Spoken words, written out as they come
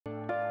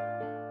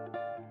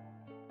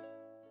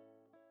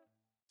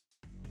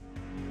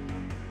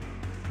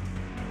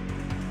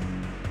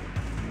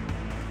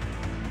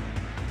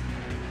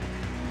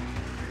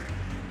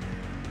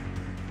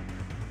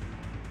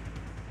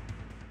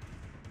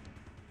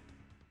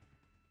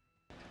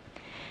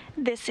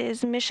This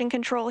is Mission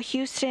Control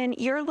Houston.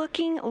 You're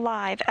looking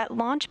live at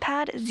Launch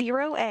Pad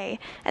 0A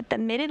at the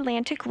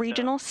Mid-Atlantic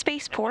Regional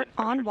Spaceport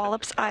on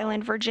Wallops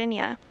Island,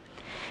 Virginia.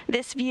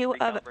 This view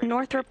of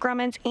Northrop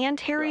Grumman's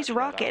Antares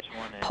rocket,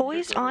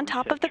 poised on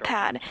top of the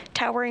pad,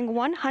 towering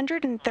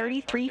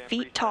 133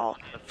 feet tall,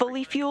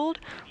 fully fueled,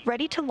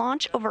 ready to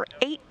launch over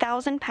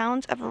 8,000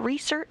 pounds of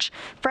research,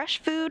 fresh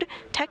food,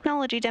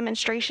 technology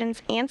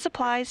demonstrations, and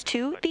supplies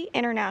to the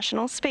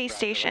International Space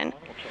Station.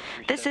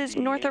 This is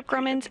Northrop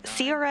Grumman's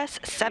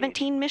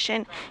CRS-17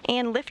 mission,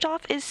 and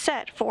liftoff is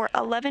set for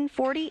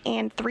 11:40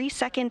 and 3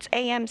 seconds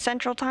a.m.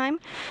 Central Time,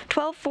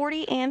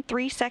 12:40 and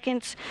 3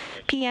 seconds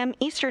p.m.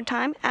 Eastern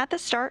Time at the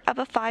start of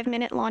a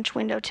 5-minute launch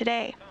window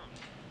today.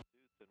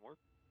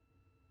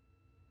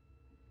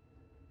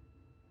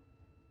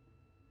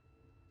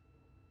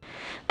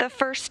 The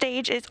first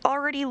stage is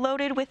already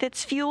loaded with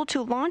its fuel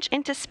to launch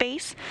into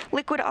space,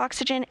 liquid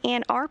oxygen,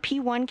 and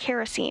RP-1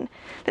 kerosene.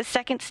 The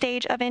second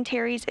stage of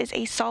Antares is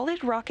a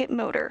solid rocket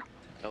motor.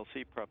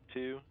 LC Prop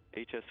 2,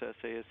 HSS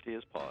ASD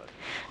is paused.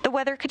 The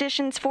weather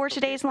conditions for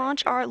today's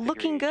launch are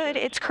looking good.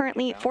 It's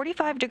currently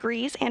 45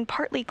 degrees and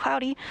partly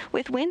cloudy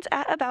with winds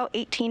at about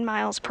 18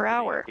 miles per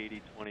hour.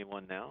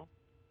 80-21 now.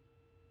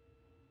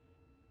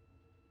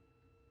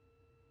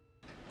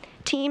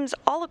 Teams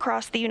all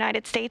across the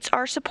United States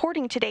are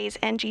supporting today's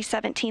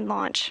NG-17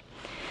 launch.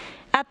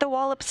 At the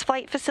Wallops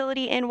Flight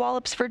Facility in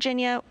Wallops,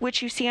 Virginia,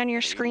 which you see on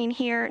your screen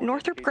here,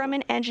 Northrop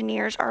Grumman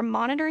engineers are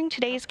monitoring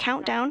today's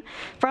countdown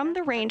from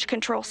the Range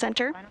Control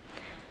Center.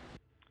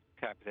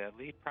 Copy that.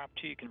 Lead Prop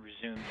 2, you can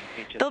resume.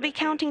 They'll be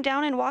counting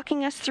down and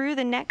walking us through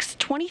the next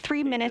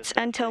 23 minutes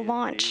until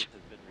launch.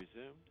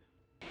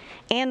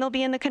 And they'll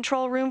be in the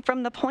control room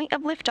from the point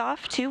of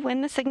liftoff to when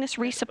the Cygnus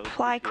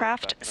resupply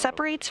craft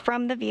separates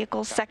from the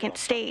vehicle's second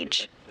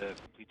stage.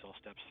 Completes all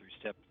steps through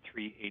step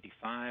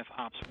 385.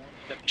 Ops 1,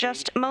 step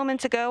Just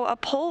moments ago, a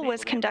poll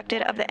was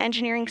conducted of the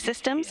engineering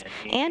systems,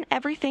 and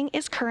everything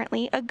is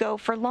currently a go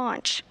for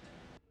launch.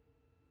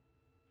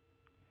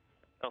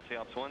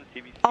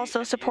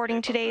 Also supporting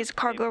today's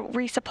cargo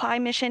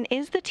resupply mission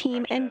is the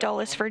team in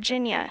Dulles,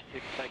 Virginia.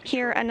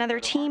 Here, another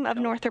team of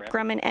Northrop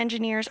Grumman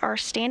engineers are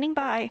standing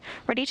by,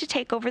 ready to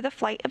take over the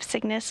flight of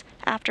Cygnus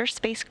after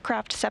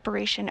spacecraft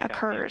separation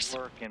occurs.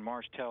 In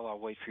Marshtel, I'll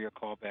wait for your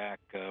call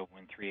back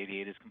when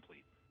 388 is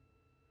complete.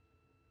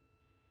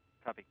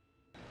 Copy.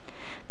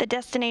 The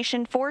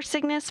destination for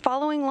Cygnus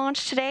following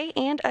launch today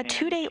and a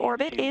 2-day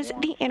orbit is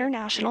the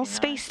International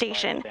Space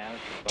Station.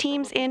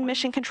 Teams in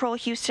Mission Control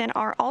Houston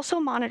are also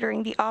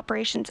monitoring the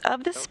operations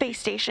of the space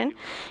station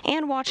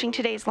and watching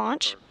today's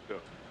launch.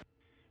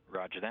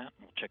 Roger that.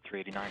 We'll check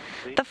 389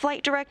 complete. The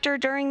flight director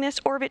during this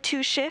Orbit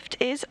 2 shift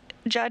is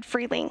Judd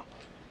Freeling.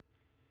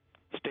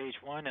 Stage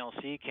 1,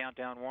 LC,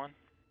 countdown 1.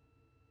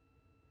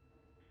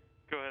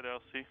 Go ahead,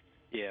 LC.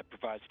 Yeah,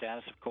 provide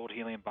status of cold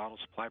helium bottle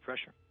supply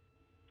pressure.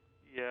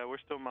 Yeah, we're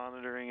still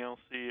monitoring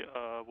LC.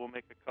 We'll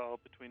make a call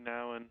between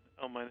now and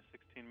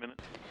L-16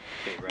 minutes.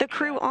 The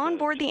crew on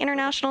board the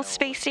International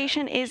Space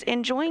Station is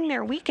enjoying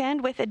their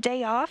weekend with a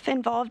day off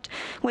involved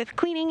with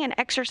cleaning and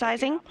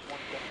exercising.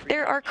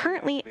 There are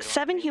currently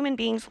 7 human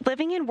beings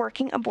living and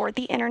working aboard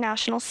the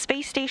International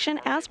Space Station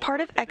as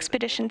part of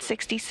Expedition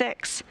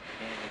 66.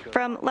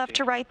 From left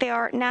to right, they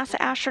are NASA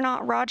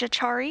astronaut Raja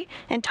Chari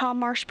and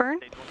Tom Marshburn,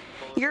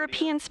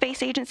 European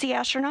Space Agency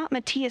astronaut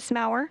Matthias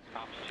Maurer,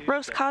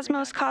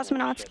 Roscosmos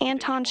cosmonauts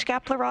Anton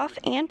Shkaplerov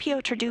and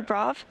Pyotr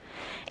Dubrov,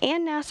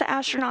 and NASA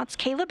astronauts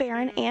Kayla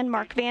Barron and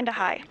Mark Vande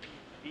Hei.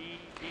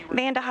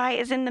 Vande Hei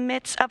is in the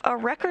midst of a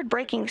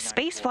record-breaking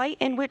spaceflight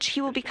in which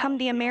he will become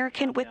the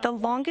American with the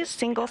longest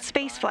single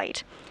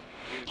spaceflight.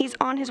 He's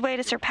on his way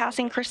to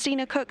surpassing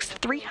Christina Koch's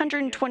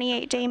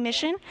 328-day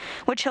mission,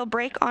 which he'll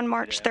break on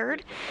March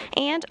 3rd,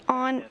 and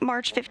on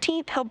March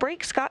 15th, he'll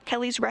break Scott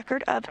Kelly's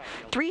record of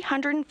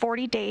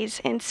 340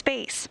 days in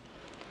space.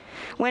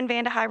 When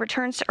Vande Hei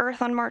returns to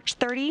Earth on March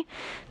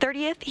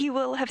 30th, he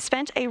will have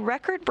spent a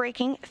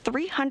record-breaking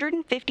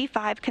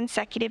 355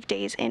 consecutive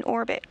days in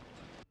orbit.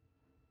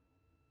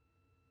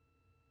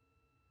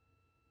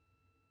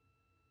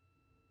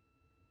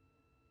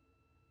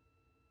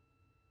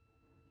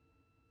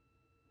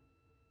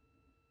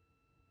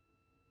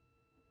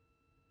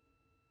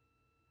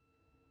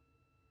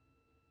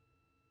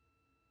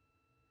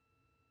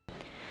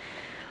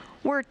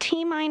 We're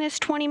T-minus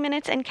 20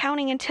 minutes and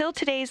counting until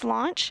today's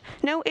launch.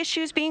 No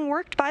issues being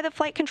worked by the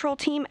flight control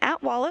team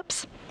at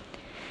Wallops.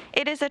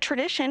 It is a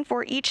tradition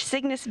for each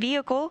Cygnus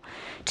vehicle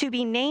to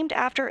be named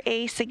after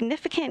a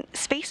significant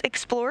space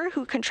explorer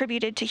who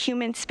contributed to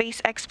human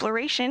space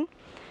exploration.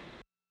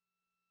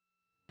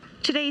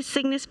 Today's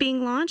Cygnus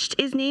being launched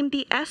is named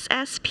the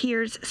SS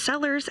Piers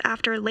Sellers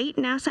after late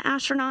NASA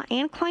astronaut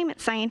and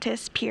climate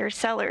scientist Piers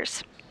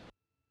Sellers.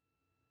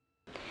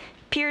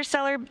 Piers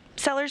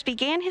Sellers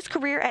began his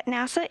career at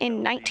NASA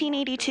in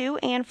 1982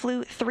 and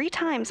flew 3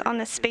 times on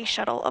the space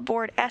shuttle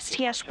aboard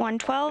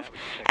STS-112,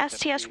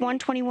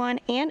 STS-121,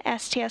 and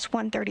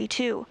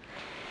STS-132.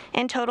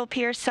 In total,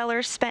 Piers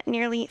Sellers spent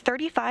nearly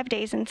 35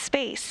 days in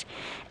space,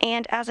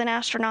 and as an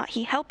astronaut,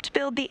 he helped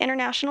build the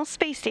International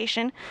Space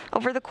Station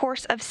over the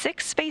course of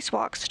 6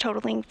 spacewalks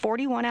totaling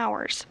 41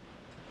 hours.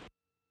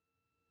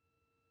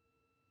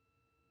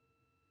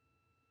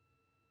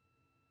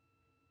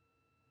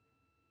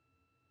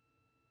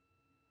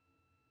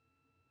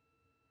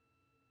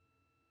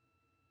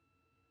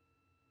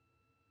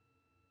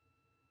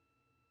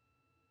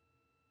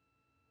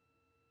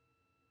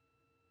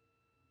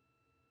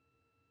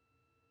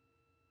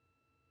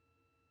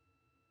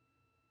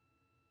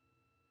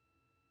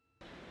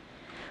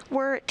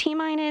 We're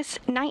T-minus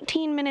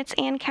 19 minutes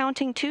and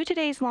counting to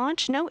today's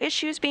launch. No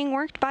issues being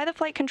worked by the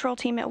flight control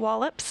team at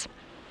Wallops.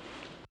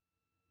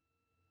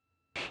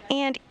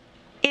 And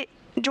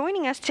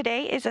joining us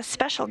today is a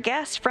special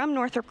guest from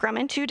Northrop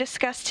Grumman to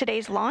discuss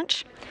today's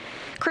launch.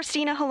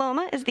 Christina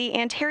Haloma is the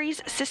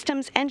Antares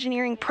Systems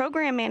Engineering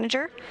Program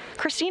Manager.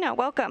 Christina,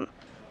 welcome.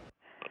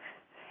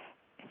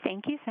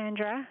 Thank you,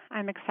 Sandra.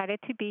 I'm excited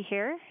to be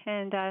here,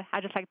 and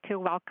I'd just like to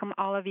welcome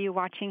all of you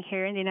watching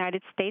here in the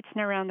United States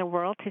and around the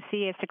world to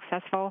see a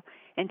successful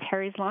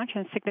Antares launch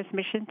and Cygnus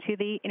mission to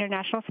the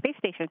International Space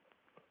Station.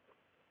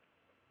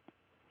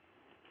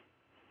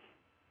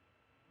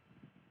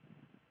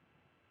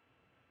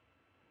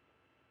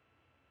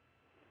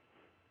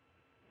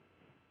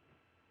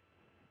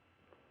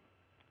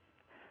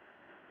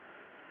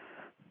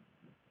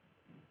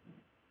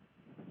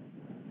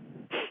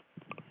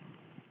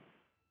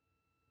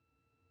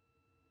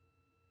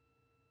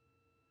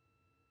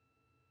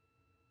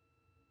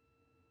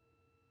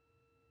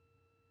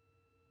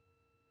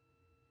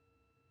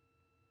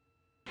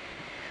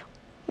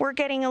 We're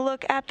getting a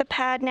look at the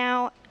pad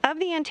now of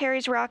the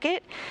Antares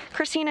rocket.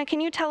 Christina, can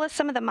you tell us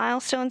some of the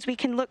milestones we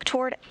can look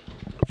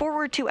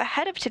forward to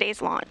ahead of today's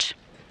launch?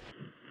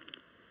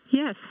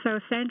 Yes, so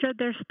Sandra,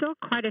 there's still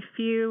quite a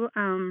few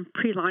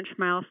pre-launch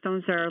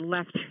milestones that are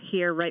left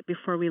here right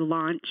before we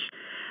launch.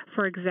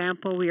 For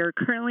example, we are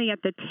currently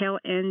at the tail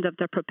end of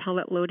the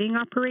propellant loading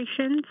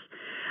operations.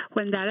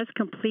 When that is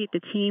complete, the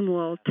team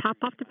will top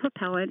off the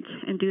propellant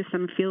and do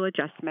some fuel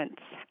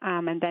adjustments.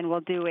 And then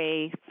we'll do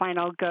a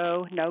final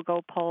go,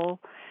 no-go poll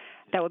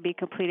that will be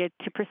completed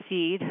to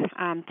proceed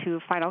to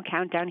final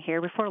countdown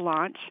here before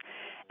launch.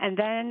 And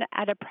then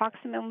at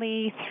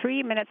approximately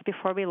 3 minutes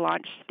before we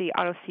launch, the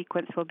auto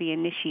sequence will be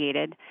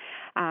initiated.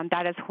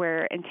 That is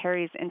where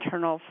Antares'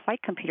 internal flight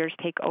computers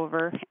take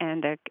over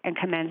and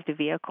commands the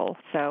vehicle.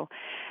 So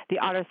the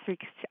auto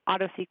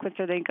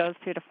sequencer then goes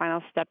through the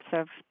final steps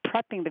of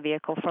prepping the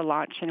vehicle for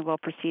launch and will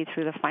proceed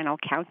through the final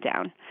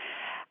countdown.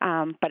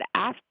 But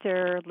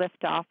after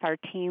liftoff, our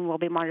team will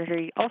be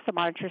also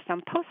monitor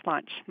some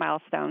post-launch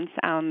milestones.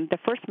 The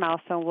first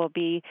milestone will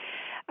be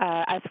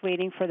us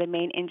waiting for the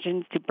main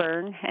engines to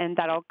burn, and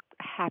that'll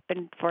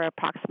happen for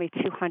approximately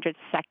 200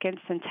 seconds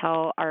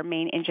until our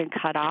main engine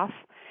cutoff.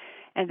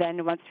 And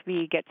then once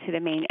we get to the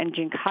main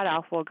engine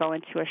cutoff, we'll go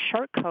into a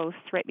short coast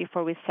right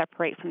before we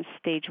separate from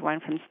stage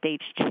 1 from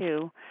stage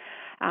 2,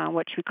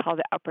 which we call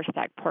the upper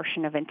stack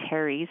portion of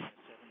Antares.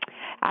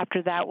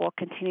 After that, we'll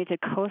continue to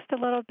coast a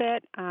little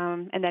bit,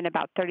 and then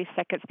about 30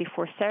 seconds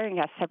before starting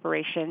that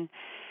separation,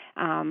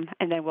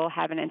 and then we'll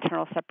have an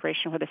internal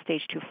separation where the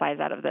stage 2 flies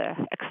out of the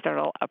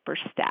external upper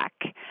stack.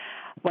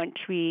 Once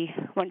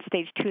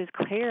stage 2 is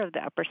clear of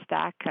the upper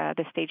stack,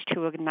 the stage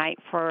 2 will ignite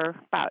for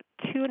about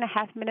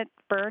 2.5 minute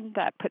burn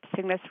that puts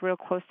Cygnus real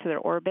close to their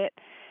orbit,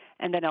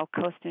 and then it'll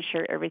coast and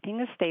ensure everything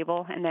is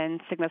stable, and then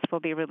Cygnus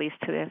will be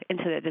released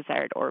into the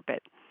desired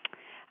orbit.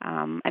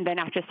 And then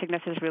after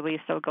Cygnus is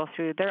released, they'll go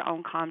through their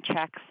own comm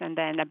checks, and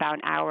then about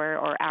an hour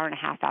or hour and a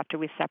half after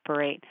we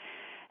separate,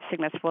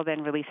 Cygnus will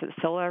then release its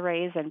solar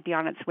arrays and be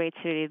on its way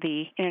to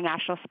the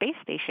International Space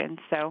Station.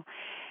 So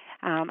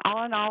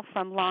all in all,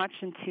 from launch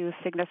until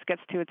Cygnus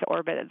gets to its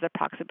orbit, it's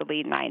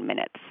approximately 9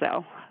 minutes.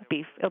 So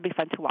it'll be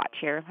fun to watch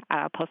here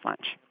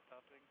post-launch.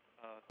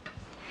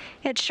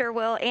 It sure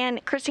will.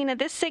 And Christina,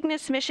 this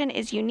Cygnus mission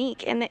is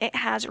unique in that it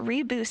has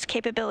reboost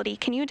capability.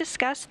 Can you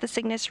discuss the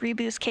Cygnus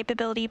reboost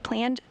capability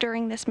planned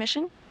during this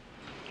mission?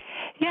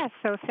 Yes.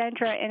 So,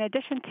 Sandra, in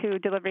addition to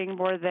delivering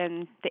more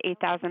than the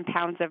 8,000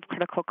 pounds of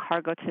critical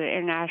cargo to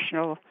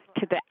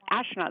the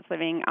astronauts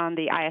living on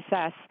the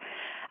ISS,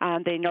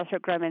 the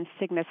Northrop Grumman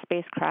Cygnus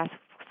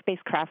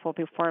spacecraft will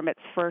perform its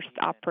first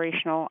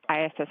operational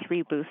ISS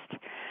reboost.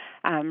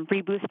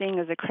 Reboosting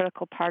is a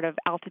critical part of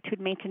altitude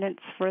maintenance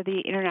for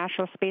the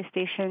International Space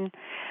Station.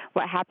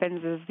 What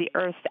happens is the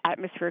Earth's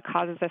atmosphere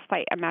causes a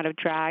slight amount of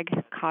drag,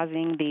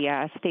 causing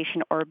the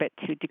station orbit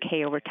to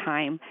decay over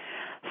time.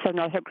 So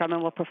Northrop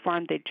Grumman will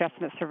perform the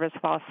adjustment service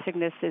while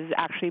Cygnus is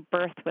actually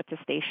berthed with the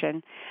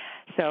station.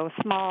 So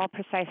small,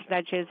 precise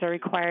nudges are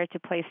required to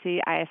place the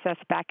ISS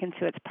back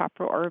into its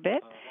proper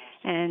orbit.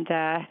 And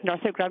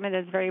Northrop Grumman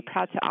is very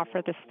proud to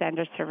offer this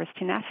standard service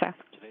to NASA.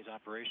 Today's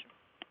operation.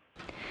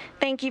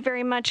 Thank you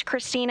very much,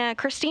 Christina.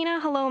 Christina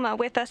Haloma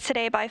with us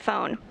today by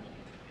phone.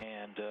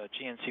 And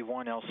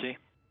GNC1, LC.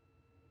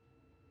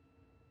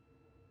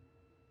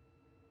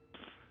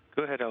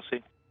 Go ahead,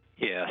 LC.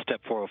 Yeah, step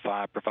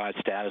 405, provide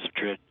status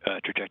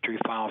of trajectory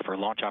file for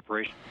launch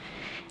operation.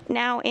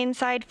 Now,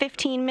 inside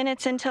 15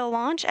 minutes until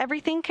launch,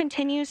 everything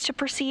continues to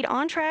proceed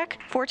on track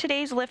for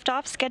today's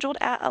liftoff, scheduled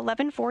at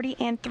 11:40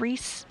 and 3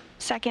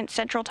 seconds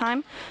Central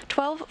Time,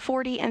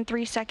 12:40 and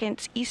 3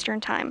 seconds Eastern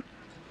Time.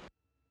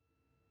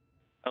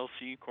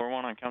 LC, Core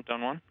 1 on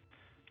countdown 1.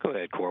 Go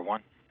ahead, Core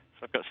 1.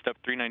 So I've got step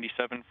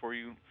 397 for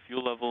you.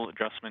 Fuel level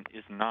adjustment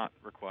is not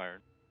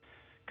required.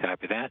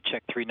 Copy that.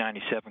 Check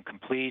 397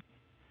 complete.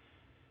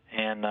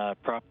 And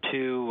Prop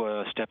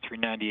 2, step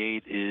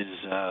 398 is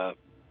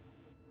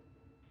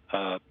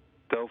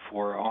go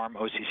for ARM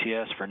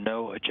OCCS for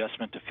no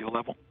adjustment to fuel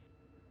level.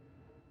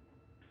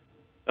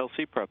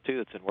 LC, Prop 2,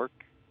 that's in work.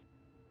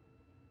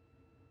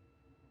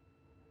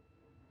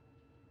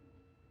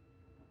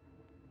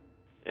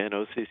 And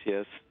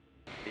OCCS.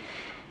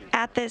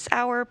 At this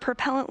hour,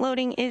 propellant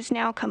loading is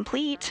now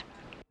complete.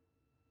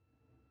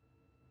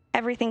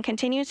 Everything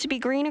continues to be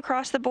green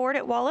across the board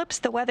at Wallops.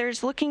 The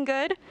weather's looking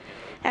good.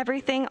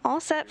 Everything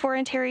all set for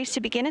Antares to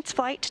begin its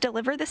flight to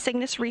deliver the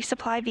Cygnus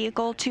resupply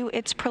vehicle to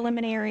its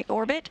preliminary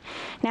orbit,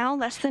 now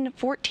less than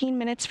 14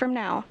 minutes from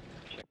now.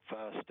 Check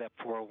step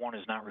 401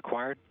 is not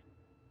required.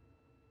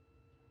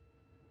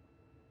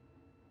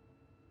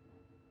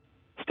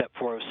 Step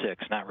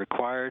 406, not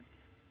required.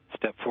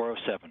 Step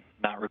 407,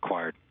 not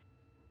required.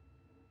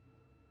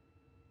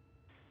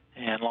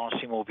 And launch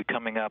team will be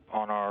coming up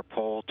on our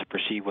pole to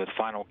proceed with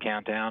final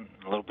countdown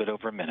in a little bit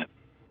over a minute.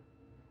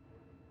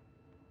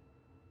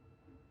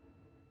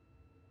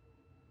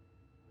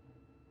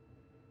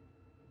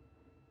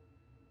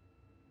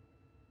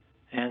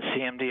 And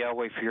CMD, I'll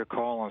wait for your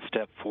call on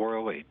step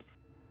 408.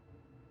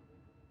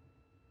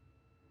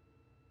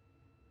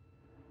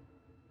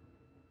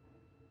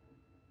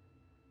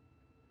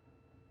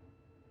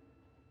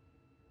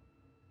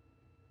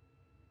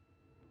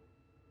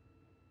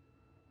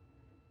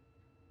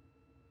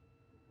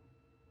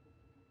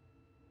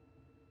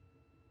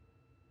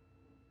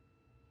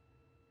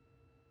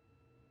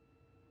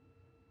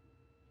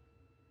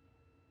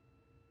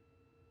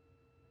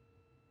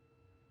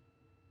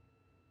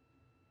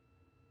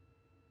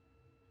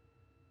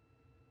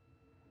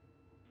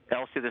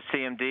 LC, the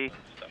CMD.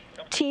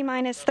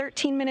 T-minus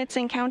 13 minutes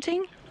and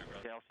counting.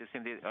 LC,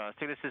 CMD.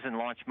 Cygnus is in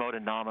launch mode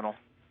and nominal.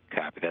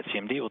 Copy that,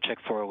 CMD. We'll check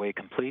 408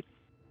 complete.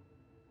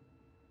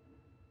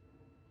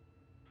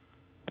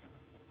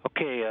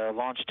 Okay,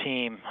 launch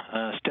team,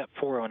 step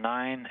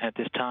 409. At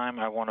this time,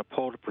 I want a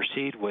poll to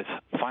proceed with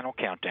final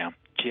countdown.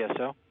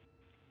 GSO?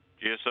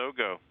 GSO,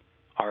 go.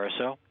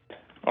 RSO?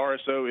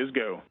 RSO is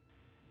go.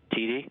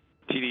 TD?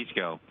 TD's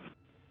go.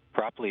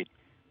 Prop lead?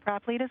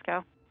 Prop lead is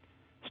go.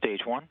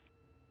 Stage 1?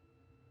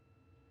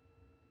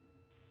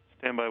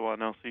 Standby 1,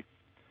 LC.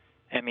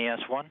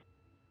 MES-1?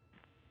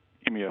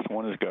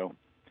 MES-1 is go.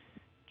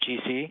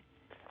 GC?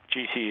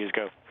 GC is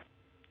go.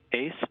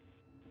 ACE?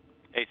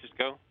 ACE is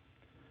go.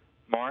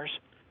 Mars?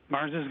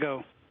 Mars is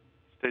go.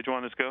 Stage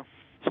 1 is go.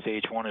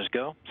 Stage 1 is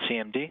go.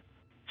 CMD?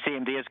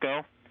 CMD is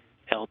go.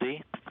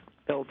 LD?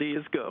 LD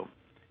is go.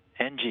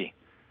 NG?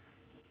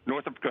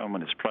 Northrop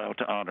Grumman is proud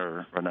to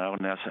honor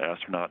renowned NASA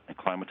astronaut and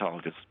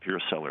climatologist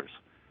Piers Sellers.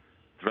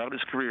 Throughout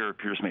his career,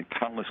 Piers made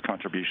countless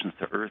contributions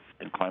to Earth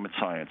and climate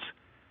science,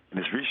 and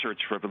his research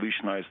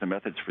revolutionized the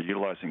methods for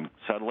utilizing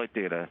satellite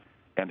data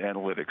and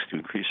analytics to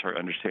increase our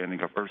understanding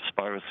of Earth's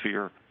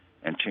biosphere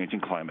and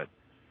changing climate.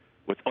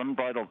 With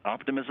unbridled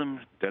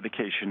optimism,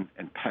 dedication,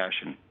 and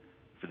passion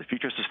for the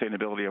future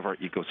sustainability of our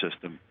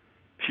ecosystem,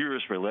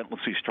 Piers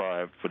relentlessly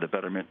strived for the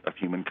betterment of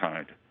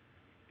humankind.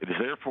 It is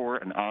therefore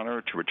an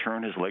honor to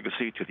return his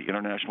legacy to the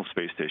International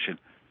Space Station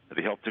that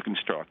he helped to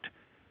construct,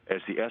 as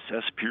the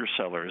SS Piers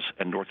Sellers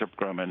and Northrop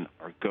Grumman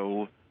are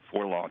go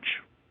for launch.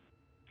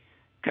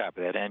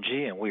 Copy that,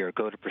 NG, and we are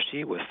go to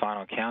proceed with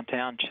final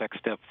countdown. Check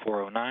step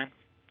 409.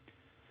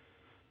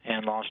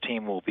 And launch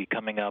team will be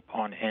coming up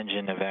on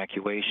engine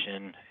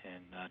evacuation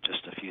in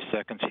just a few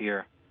seconds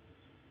here.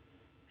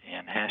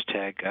 And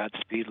hashtag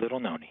Godspeed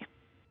Little Noni.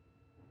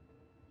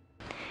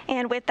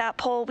 And with that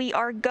poll, we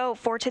are go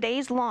for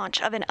today's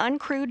launch of an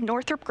uncrewed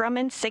Northrop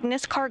Grumman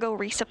Cygnus cargo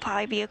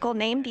resupply vehicle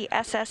named the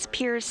SS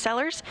Piers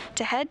Sellers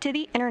to head to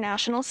the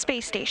International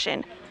Space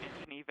Station.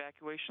 Engine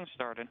evacuation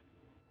started.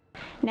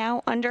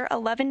 Now under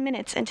 11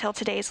 minutes until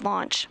today's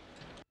launch.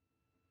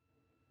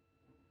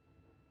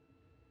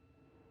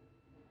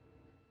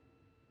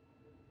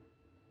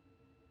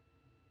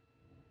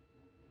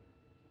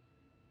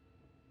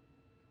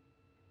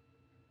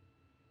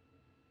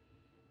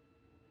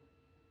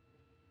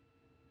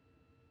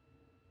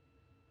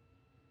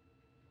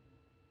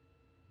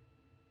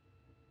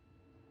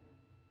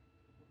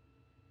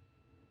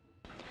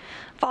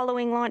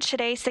 Following launch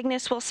today,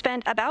 Cygnus will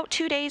spend about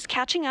 2 days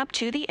catching up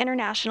to the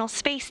International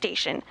Space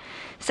Station.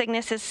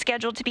 Cygnus is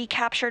scheduled to be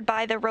captured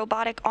by the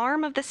robotic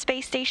arm of the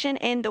space station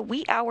in the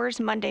wee hours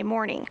Monday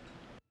morning.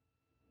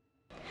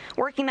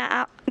 Working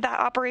that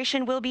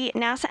operation will be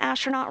NASA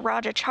astronaut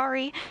Raj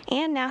Achari,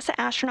 and NASA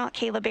astronaut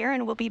Caleb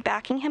Barron will be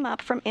backing him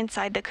up from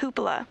inside the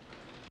cupola.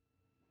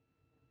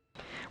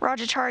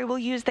 Roger Charlie will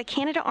use the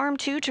Canada Arm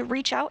 2 to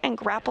reach out and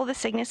grapple the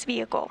Cygnus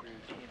vehicle.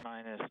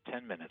 T-minus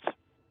 10 minutes.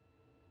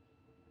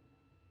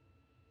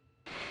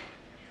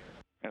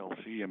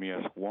 LC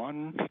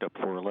MES-1, step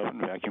 411,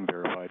 vacuum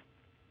verified.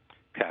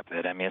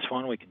 Copy that,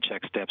 MES-1. We can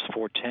check steps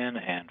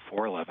 410 and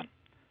 411.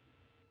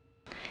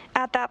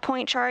 At that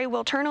point, Chari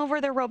will turn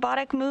over the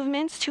robotic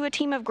movements to a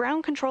team of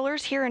ground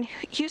controllers here in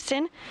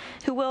Houston,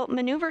 who will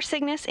maneuver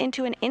Cygnus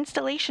into an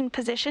installation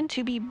position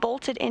to be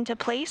bolted into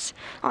place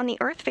on the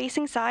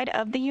Earth-facing side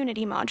of the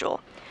Unity module.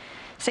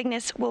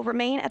 Cygnus will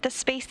remain at the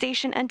space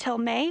station until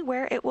May,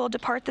 where it will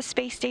depart the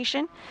space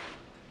station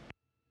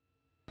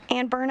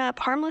and burn up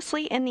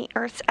harmlessly in the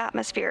Earth's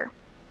atmosphere.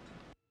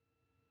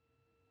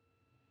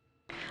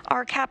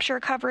 Our capture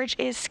coverage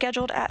is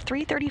scheduled at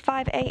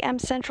 3:35 a.m.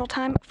 Central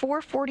Time,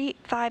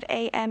 4:45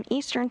 a.m.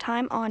 Eastern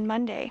Time on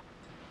Monday.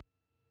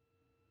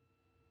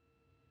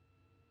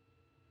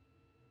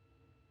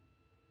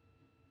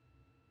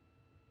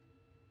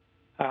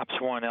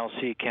 Ops 1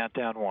 LC,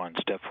 countdown 1,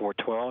 step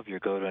 412, you're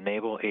go to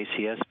enable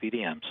ACS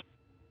VDMs.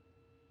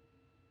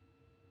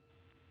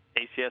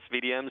 ACS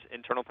VDMs,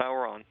 internal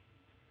power on.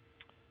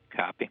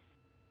 Copy.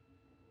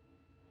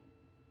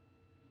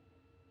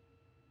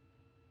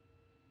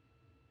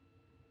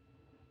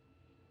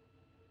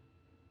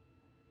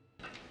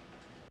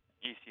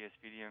 ACS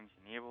VDMs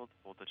enabled,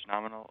 voltage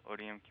nominal,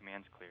 ODM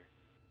commands clear.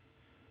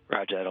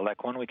 Roger that,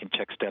 Elect 1. We can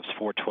check steps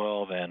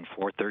 412 and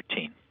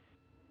 413.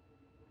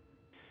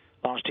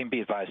 Launch team,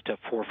 be advised, step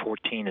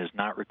 414 is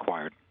not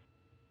required.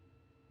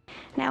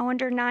 Now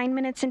under 9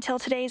 minutes until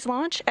today's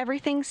launch,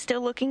 everything's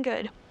still looking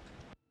good.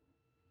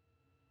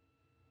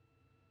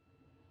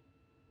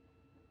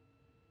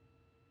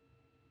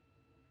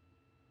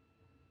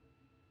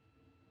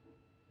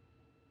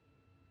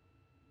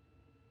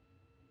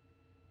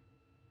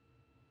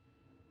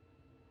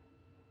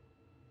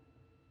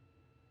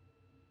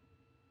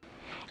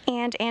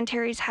 And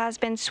Antares has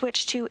been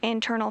switched to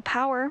internal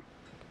power.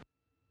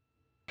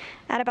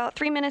 At about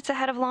 3 minutes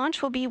ahead of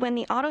launch will be when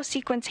the auto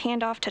sequence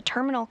handoff to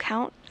terminal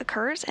count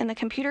occurs, and the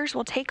computers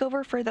will take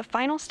over for the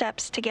final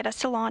steps to get us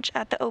to launch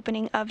at the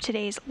opening of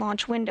today's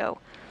launch window.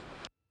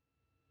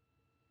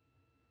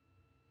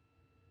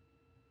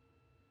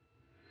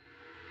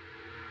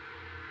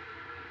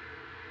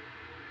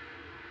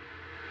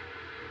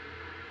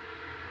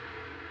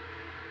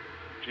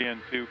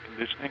 GN2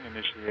 conditioning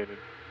initiated.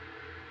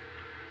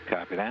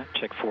 Copy that.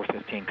 Check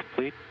 415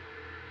 complete.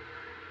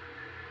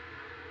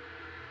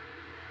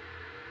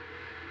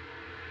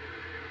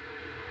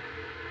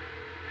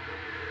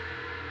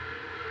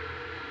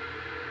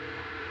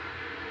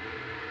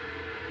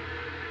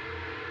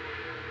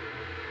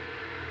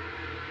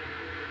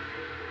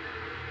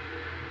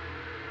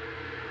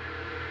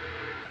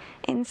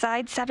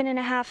 Inside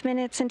 7.5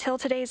 minutes until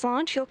today's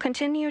launch, you'll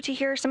continue to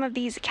hear some of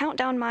these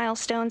countdown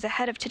milestones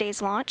ahead of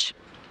today's launch.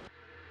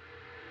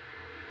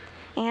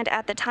 And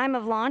at the time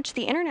of launch,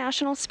 the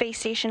International Space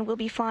Station will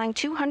be flying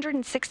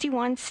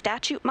 261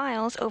 statute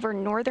miles over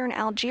northern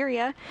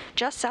Algeria,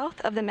 just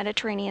south of the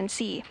Mediterranean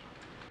Sea.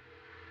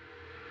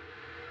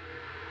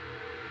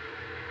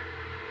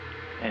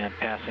 And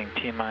passing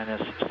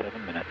T-minus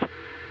 7 minutes.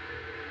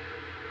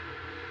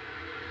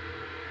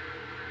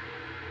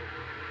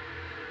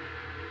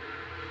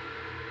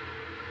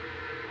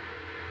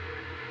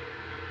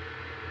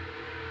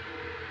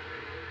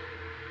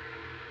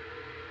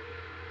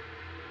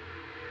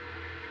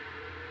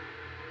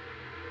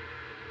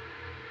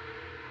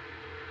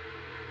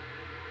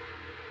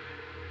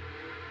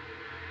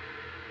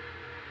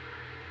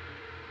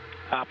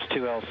 Ops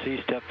 2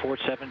 LC, step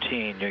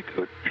 417.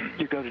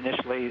 You go to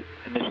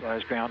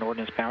initialize ground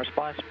ordnance power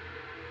supplies.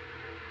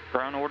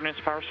 Ground ordnance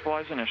power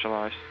supplies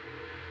initialized.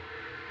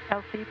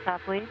 LC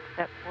top lead,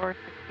 step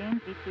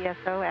 416,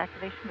 GTSO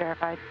activation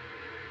verified.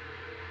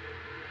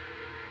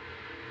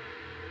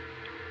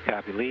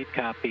 Copy lead,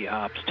 copy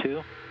Ops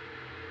 2.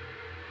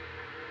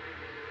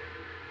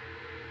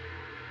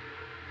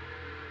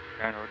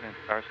 Ground ordnance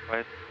power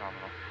supplies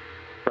nominal.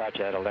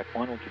 Roger that, Elect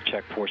 1. We can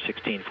check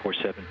 416,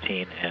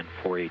 417, and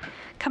 48.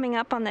 Coming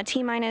up on the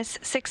T-minus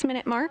 6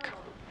 minute mark.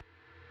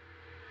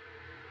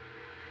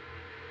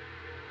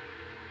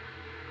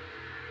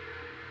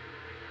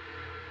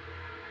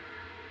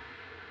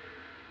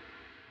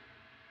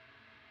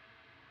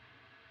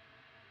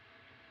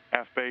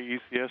 Half Bay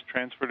ECS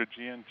transfer to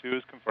GN2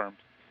 is confirmed.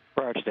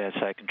 Roger that,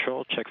 site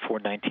control. Check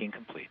 419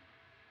 complete.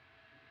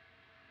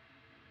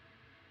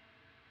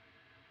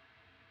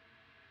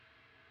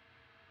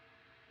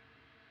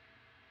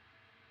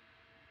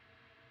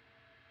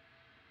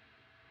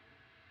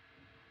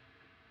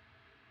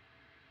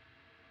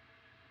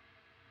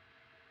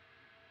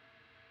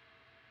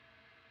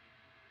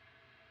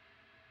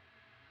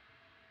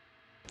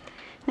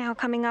 Now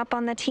coming up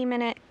on the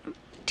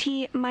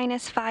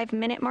T-minus 5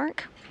 minute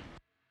mark.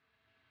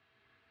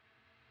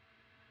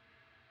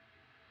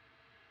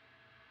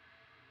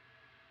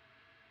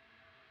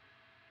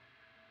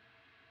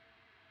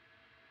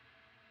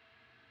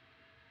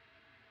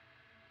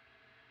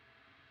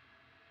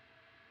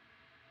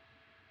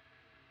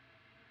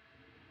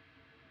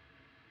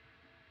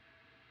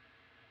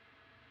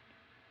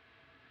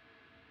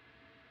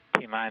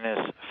 T-minus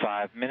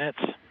 5 minutes.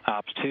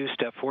 Ops 2,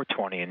 step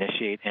 420.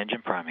 Initiate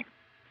engine priming.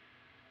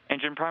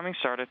 Engine priming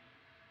started.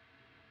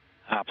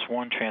 Ops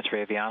 1,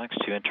 transfer avionics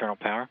to internal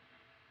power.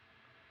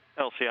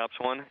 LC Ops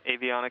 1,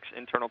 avionics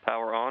internal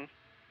power on.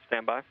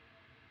 Stand by.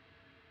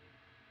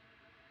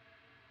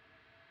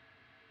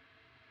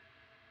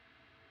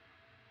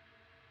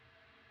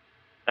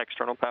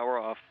 External power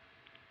off.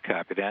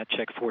 Copy that.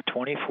 Check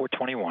 420,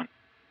 421.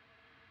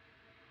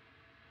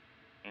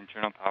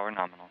 Internal power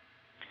nominal.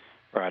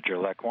 Roger,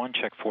 Elect 1,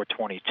 check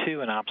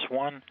 422 and Ops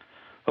 1.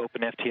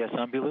 Open FTS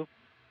umbi-loop.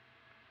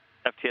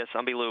 FTS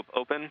umbi-loop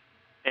open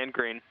and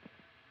green.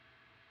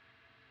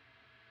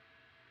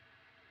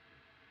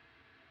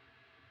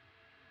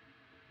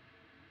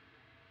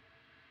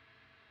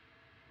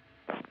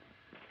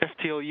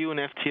 FTOU and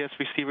FTS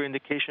receiver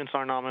indications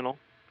are nominal.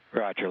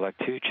 Roger, Elect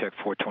 2, check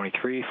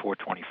 423,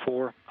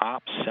 424.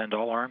 Ops, send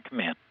all arm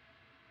command.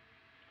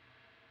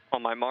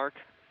 On my mark,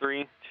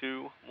 3,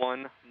 2,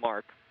 1,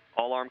 mark.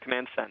 All arm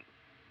command sent.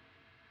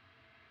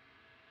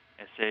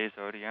 SAs,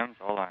 ODMs,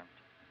 all armed.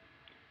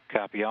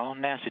 Copy all.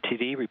 NASA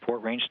TD,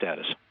 report range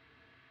status.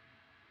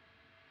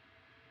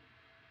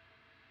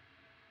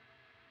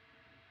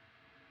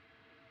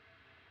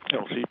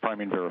 LC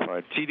priming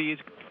verified. TD is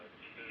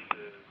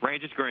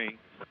range is green.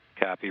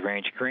 Copy,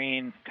 range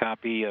green.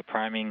 Copy,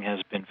 priming has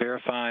been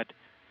verified.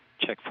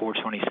 Check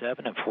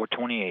 427 and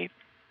 428.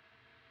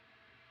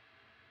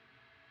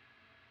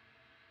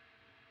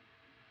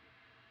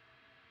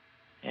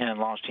 And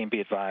launch team,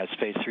 be advised,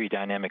 phase 3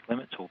 dynamic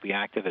limits will be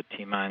active at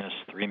T-minus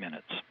 3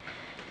 minutes.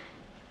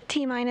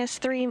 T-minus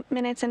 3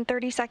 minutes and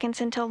 30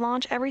 seconds until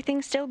launch.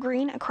 Everything's still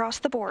green across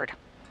the board.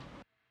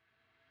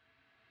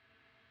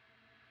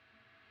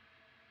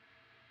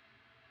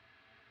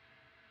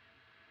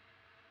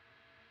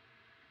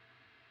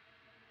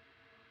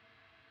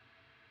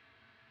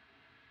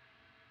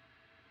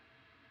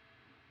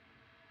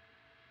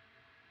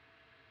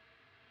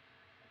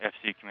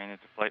 FC command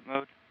into flight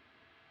mode.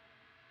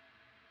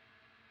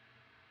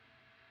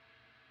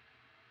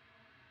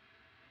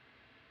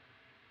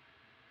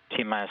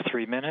 T-minus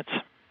 3 minutes.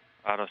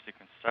 Auto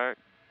sequence start.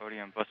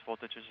 Podium bus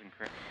voltages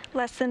increase.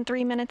 Less than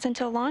 3 minutes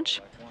until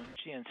launch.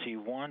 GNC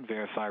 1,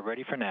 verify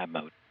ready for nav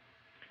mode.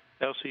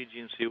 LC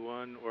GNC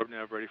 1, orb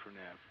nav ready for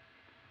nav.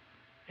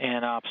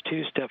 And Ops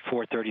 2, step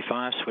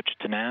 435, switch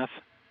to nav.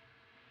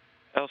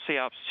 LC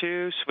Ops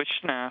 2, switch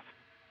to nav.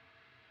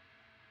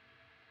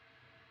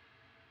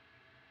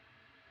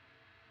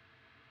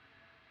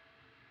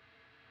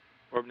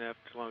 Orb nav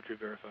telemetry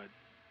verified.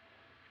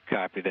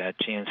 Copy that.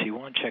 GNC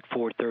 1, check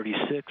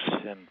 436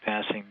 and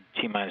passing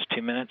T-minus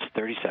 2 minutes,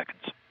 30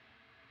 seconds.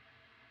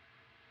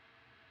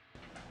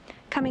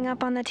 Coming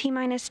up on the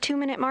T-minus 2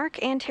 minute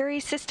mark,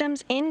 Antares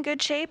systems in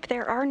good shape.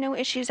 There are no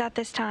issues at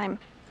this time.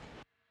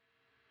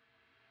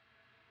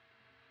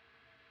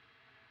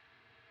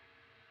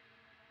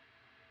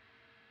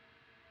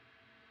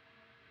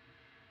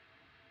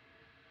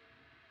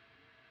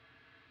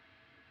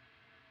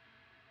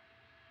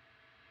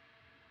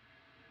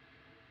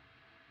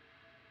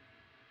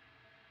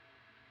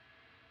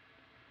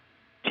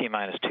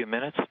 T-minus 2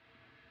 minutes.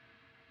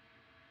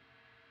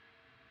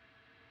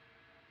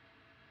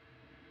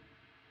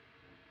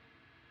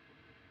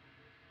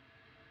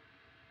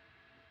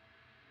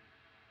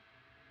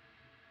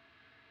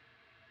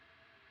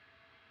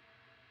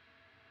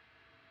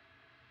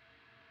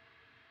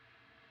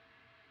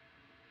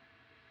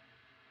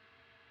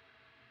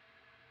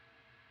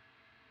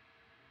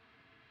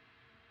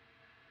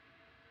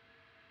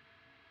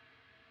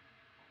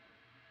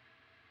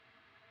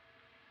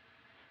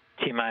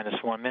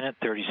 T-minus 1 minute,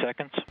 30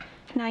 seconds.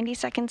 90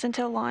 seconds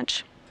until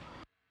launch.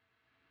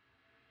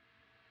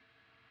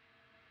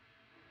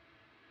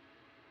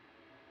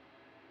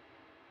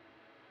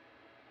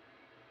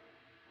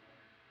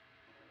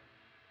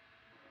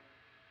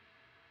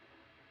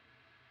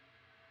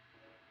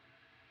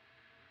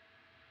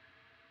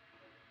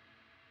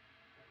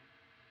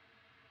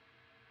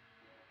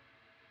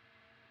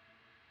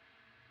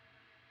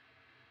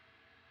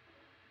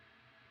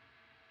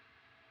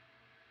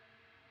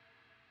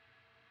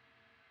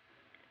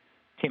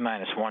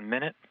 T-minus 1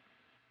 minute.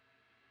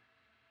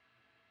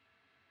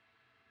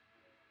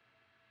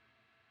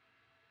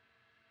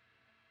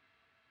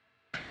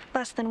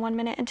 Less than 1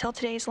 minute until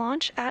today's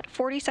launch. At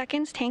 40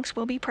 seconds, tanks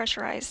will be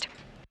pressurized.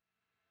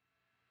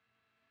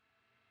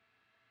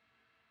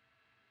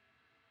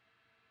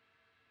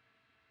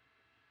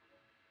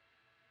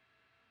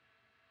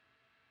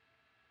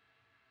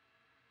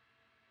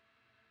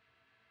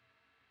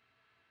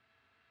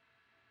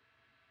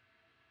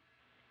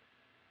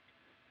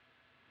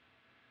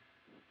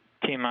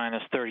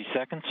 T-minus 30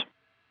 seconds.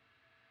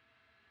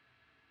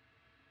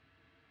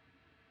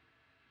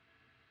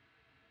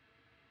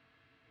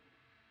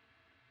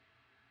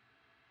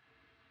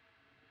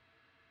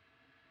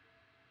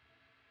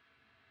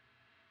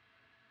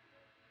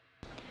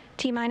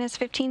 T-minus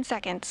 15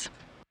 seconds.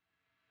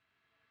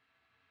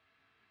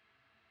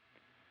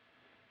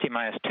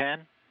 T-minus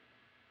 10.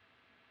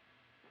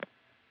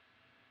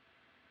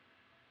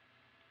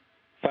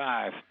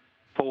 5,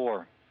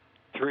 4,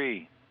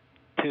 3,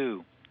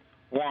 2,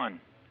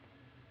 1.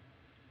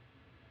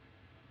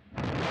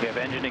 We have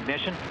engine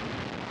ignition.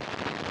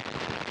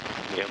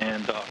 Yep.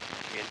 And the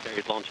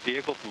Antares launch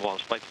vehicle from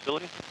Wallops Flight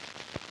Facility.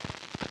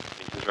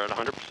 Engines are at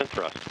 100%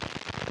 thrust.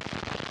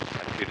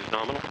 Attitude is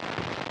nominal.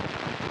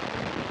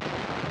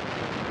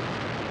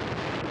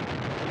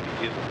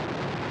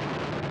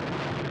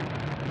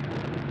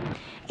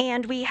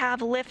 And we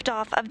have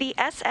liftoff of the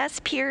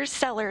SS Piers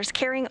Sellers,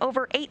 carrying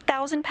over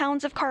 8,000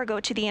 pounds of cargo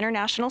to the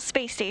International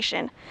Space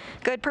Station.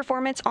 Good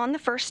performance on the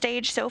first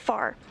stage so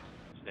far.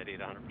 Steady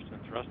at 100%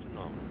 thrust and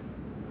nominal.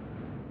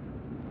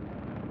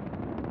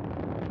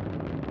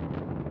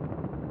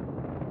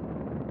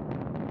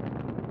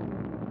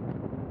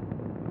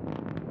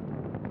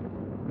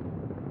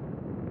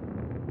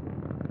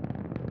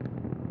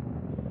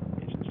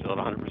 Engine still at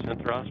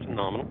 100% thrust and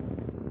nominal.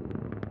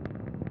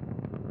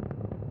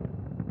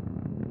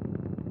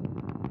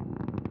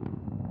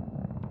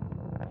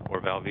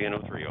 Valve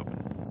VNO3 open.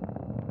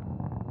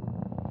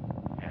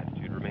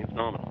 Attitude remains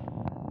nominal.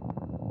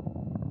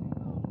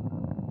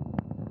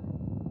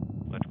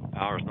 Electrical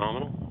power is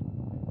nominal.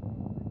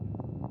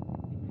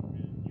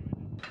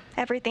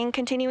 Everything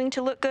continuing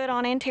to look good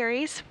on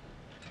Antares.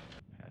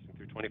 Passing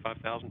through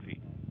 25,000 feet.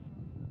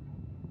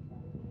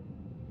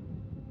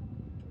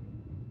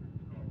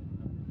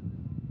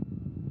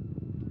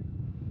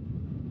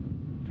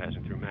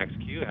 Passing through max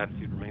Q,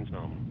 attitude remains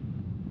nominal.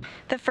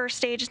 The first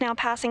stage is now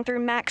passing through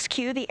max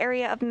Q, the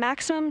area of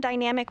maximum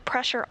dynamic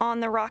pressure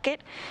on the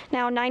rocket.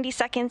 Now 90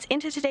 seconds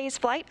into today's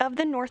flight of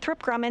the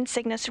Northrop Grumman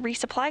Cygnus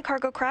resupply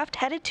cargo craft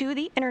headed to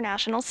the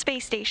International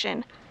Space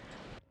Station.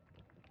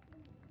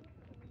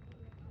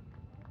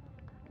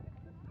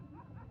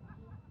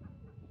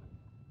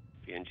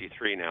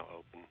 VNG3 now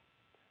open.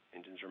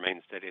 Engines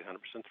remain steady at 100%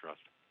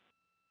 thrust.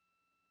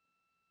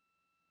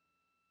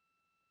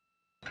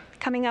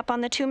 Coming up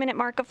on the 2-minute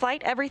mark of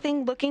flight,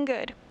 everything looking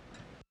good.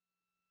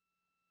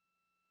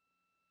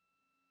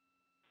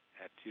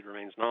 Attitude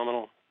remains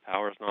nominal.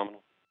 Power is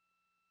nominal.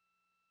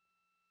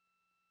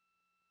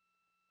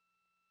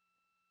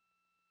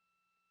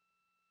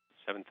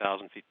 At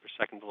 7,000 feet per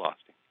second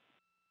velocity.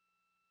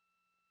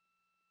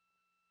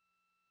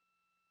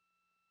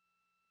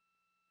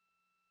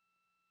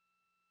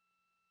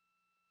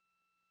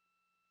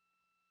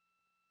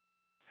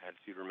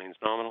 Attitude remains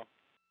nominal.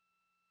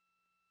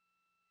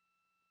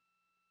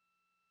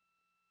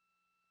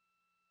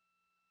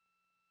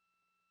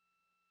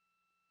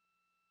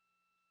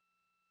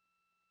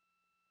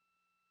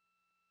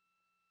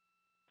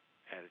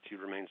 Attitude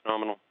remains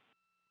nominal.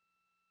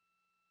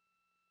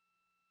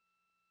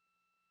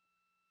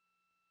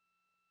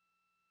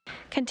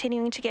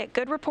 Continuing to get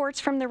good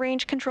reports from the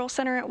Range Control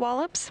Center at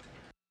Wallops.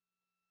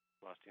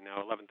 Velocity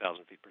now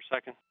 11,000 feet per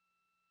second.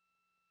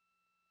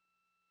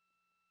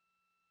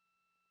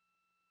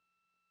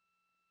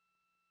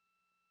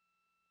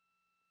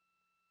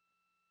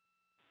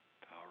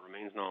 Power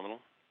remains nominal.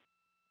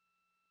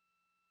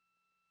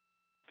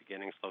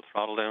 Beginning slow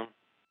throttle down.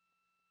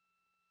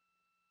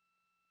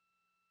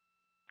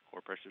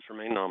 Core pressures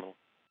remain nominal.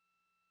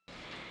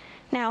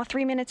 Now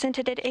 3 minutes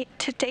into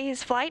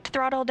today's flight,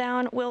 throttle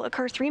down will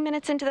occur 3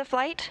 minutes into the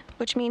flight,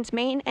 which means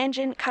main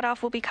engine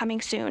cutoff will be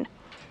coming soon.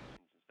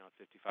 Engine's now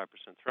at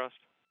 55% thrust.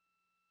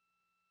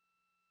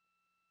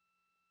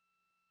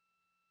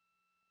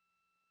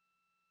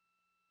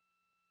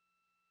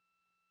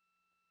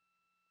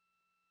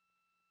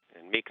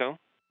 And MECO.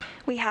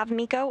 We have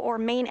MECO, or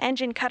main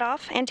engine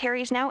cutoff.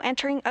 Antares now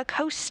entering a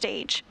coast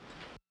stage.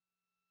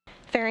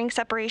 Fairing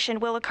separation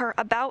will occur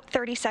about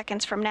 30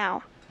 seconds from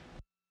now.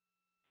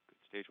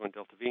 Stage 1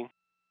 Delta V.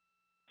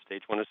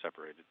 Stage 1 is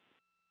separated.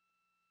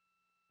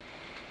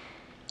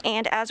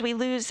 And as we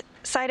lose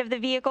sight of the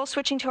vehicle,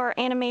 switching to our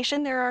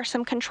animation, there are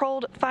some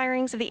controlled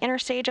firings of the inner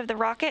stage of the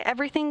rocket.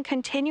 Everything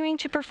continuing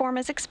to perform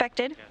as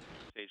expected.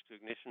 Stage 2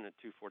 ignition at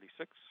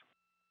 246.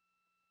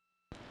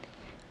 And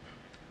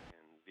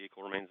the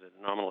vehicle remains at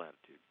a nominal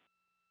attitude.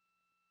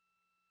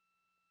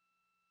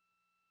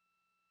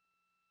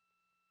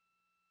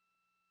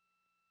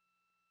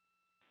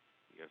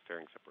 We have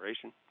fairing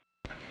separation.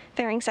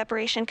 Fairing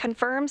separation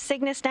confirmed.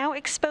 Cygnus now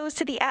exposed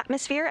to the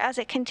atmosphere as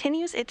it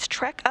continues its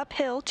trek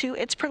uphill to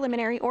its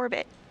preliminary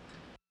orbit.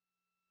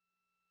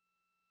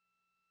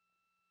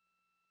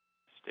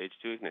 Stage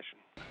 2 ignition.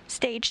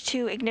 Stage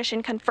 2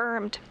 ignition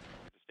confirmed.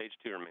 Stage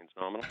 2 remains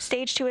nominal.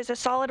 Stage 2 is a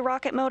solid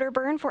rocket motor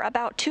burn for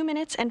about 2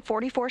 minutes and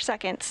 44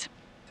 seconds.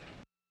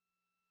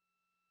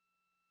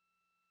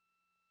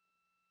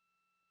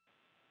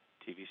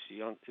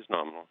 TVC is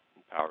nominal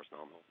and power is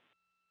nominal.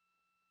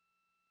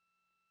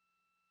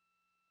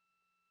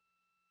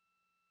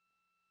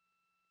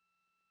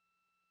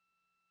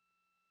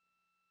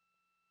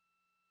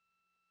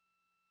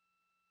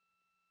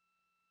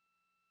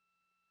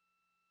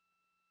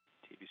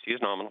 TVC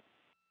is nominal.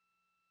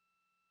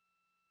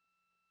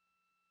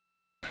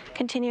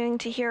 Continuing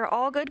to hear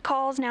all good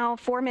calls now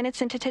 4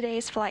 minutes into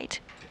today's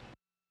flight.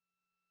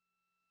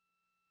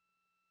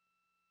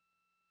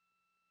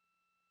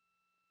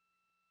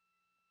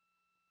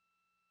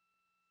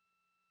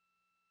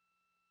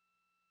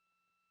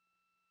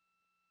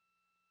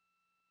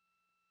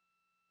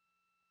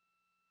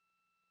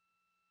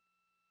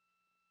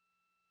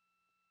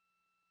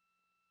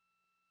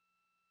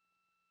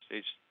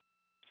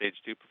 Stage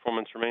 2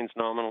 performance remains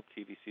nominal.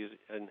 TVC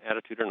and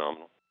attitude are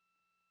nominal.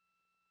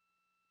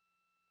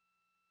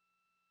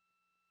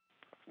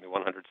 Approximately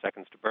 100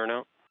 seconds to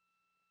burnout.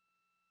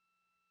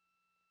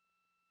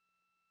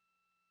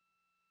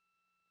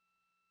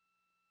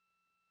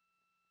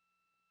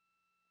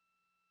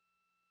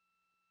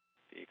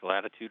 Vehicle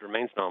attitude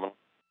remains nominal.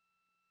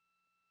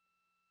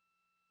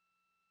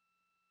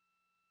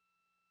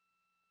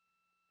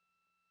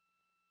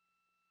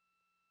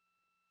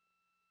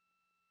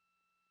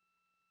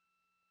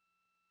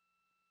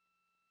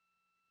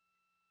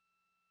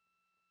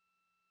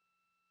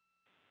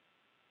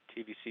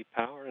 TVC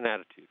power and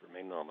attitude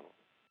remain nominal.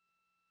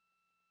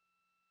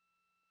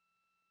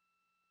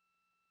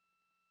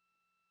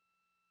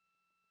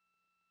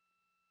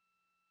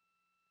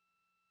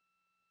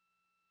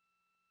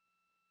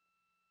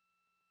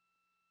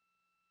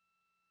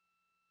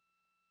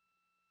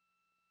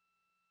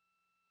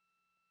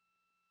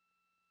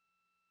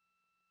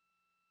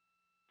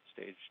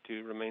 Stage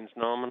 2 remains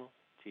nominal.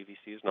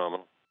 TVC is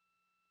nominal.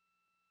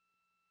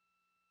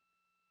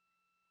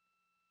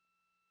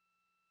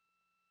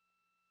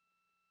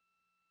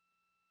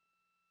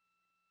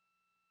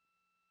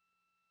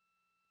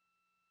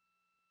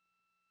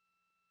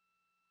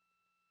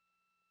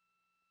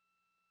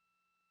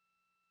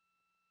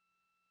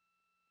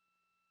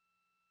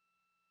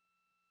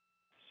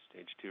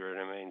 Stage 2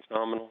 remains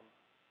nominal.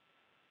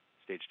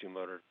 Stage 2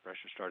 motor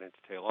pressure starting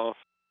to tail off.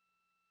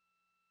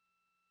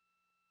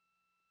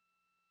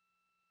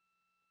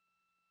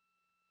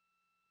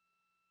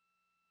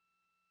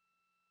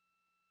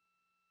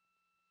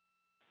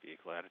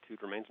 Vehicle attitude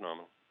remains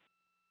nominal.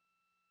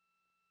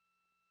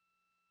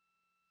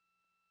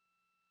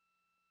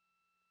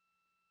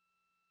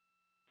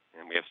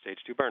 And we have Stage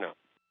 2 burnout.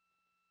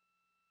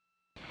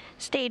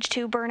 Stage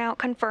 2 burnout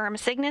confirmed.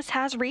 Cygnus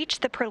has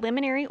reached the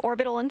preliminary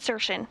orbital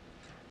insertion.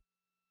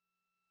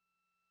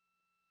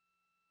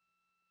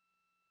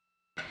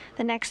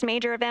 The next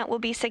major event will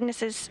be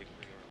Cygnus's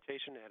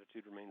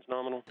Attitude remains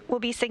nominal.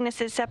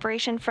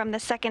 separation from the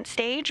second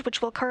stage,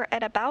 which will occur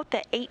at about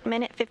the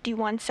 8-minute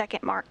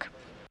 51-second mark.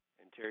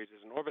 Antares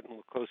is in orbit and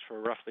will close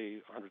for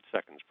roughly 100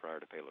 seconds prior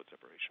to payload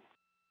separation.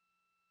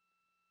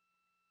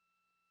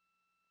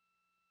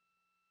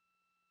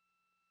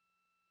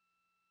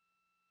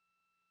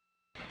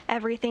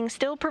 Everything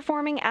still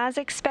performing as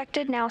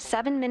expected, now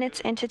 7 minutes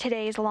into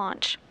today's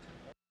launch.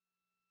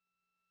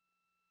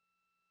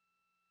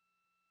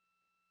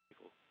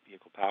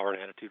 Vehicle power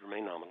and attitude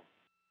remain nominal.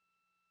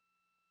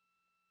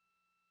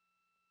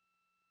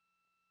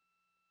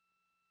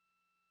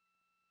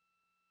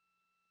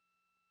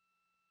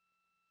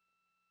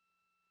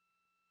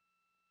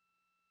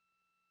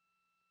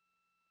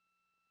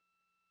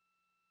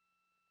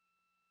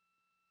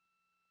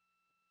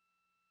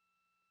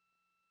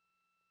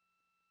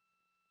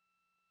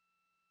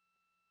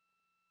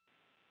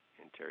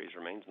 Antares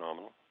remains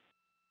nominal.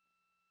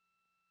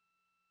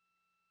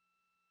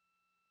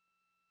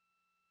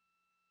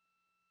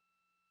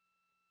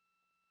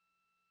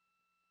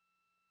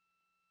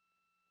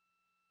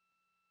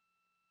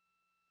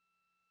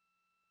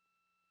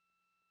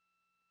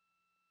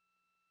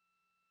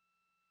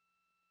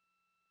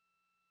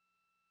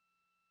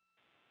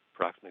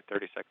 Approximately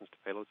 30 seconds to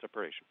payload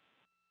separation.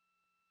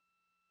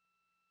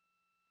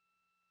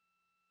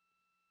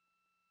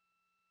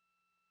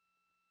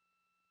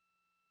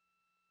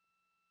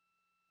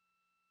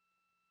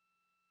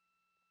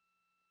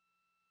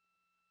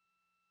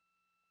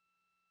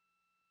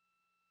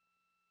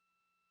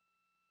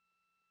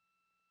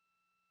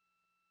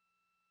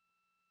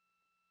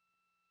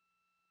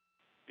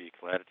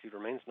 Vehicle attitude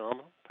remains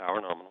nominal. Power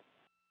nominal.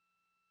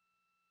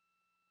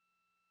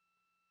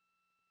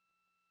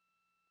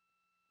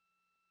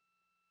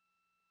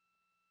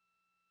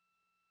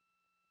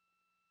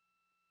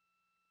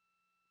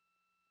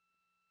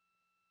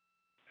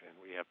 And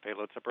we have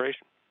payload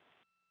separation.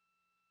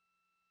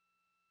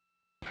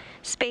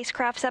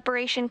 Spacecraft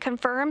separation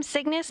confirmed.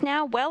 Cygnus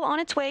now well on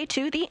its way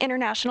to the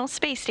International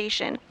Space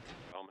Station.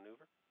 All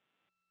maneuver.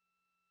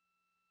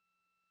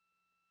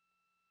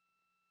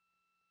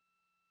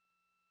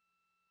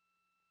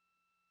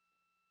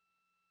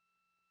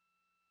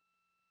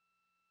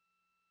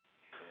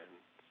 And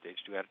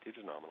Stage 2 attitude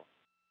is nominal.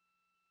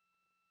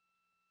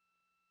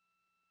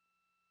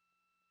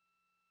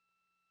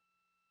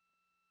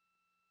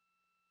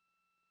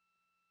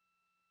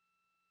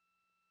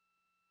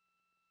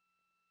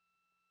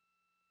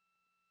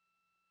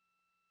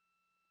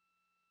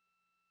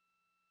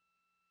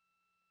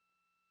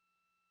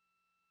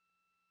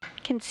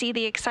 Can see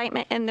the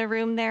excitement in the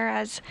room there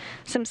as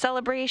some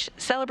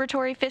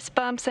celebratory fist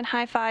bumps and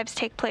high fives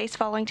take place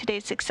following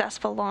today's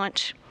successful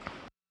launch.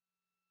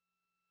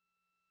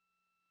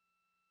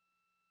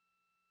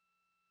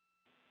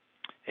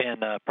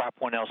 And Prop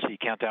 1LC,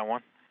 countdown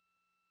 1.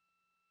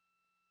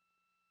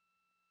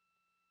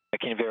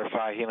 Can you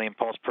verify helium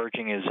pulse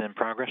purging is in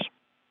progress?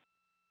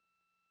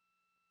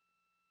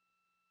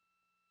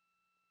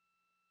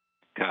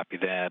 Copy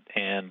that.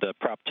 And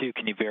Prop 2,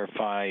 can you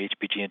verify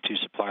HPGN2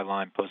 supply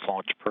line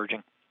post-launch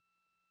purging?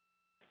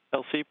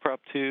 LC Prop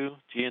 2,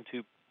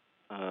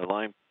 GN2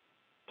 line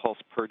pulse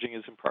purging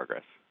is in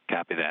progress.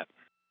 Copy that.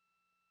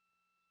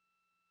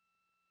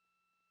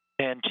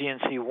 And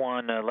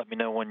GNC1, let me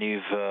know when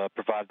you've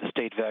provided the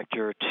state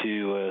vector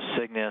to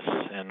Cygnus,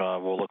 and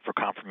we'll look for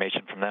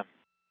confirmation from them.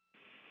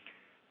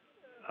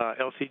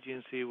 LC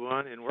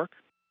GNC1 in work.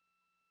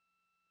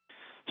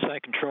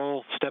 Site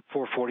control, step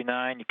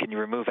 449. Can you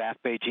remove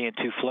aft bay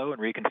GN2 flow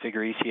and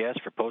reconfigure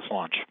ECS for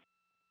post-launch?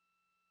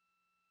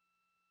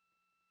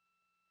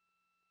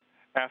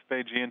 Aft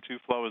bay GN2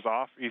 flow is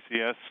off,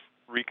 ECS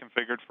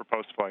reconfigured for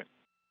post-flight.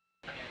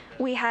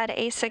 We had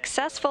a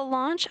successful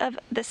launch of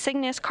the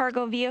Cygnus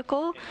cargo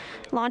vehicle,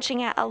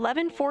 launching at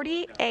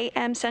 11:40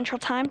 a.m. Central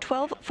Time,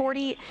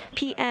 12:40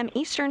 p.m.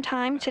 Eastern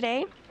Time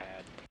today.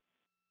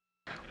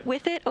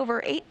 With it,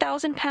 over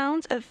 8,000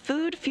 pounds of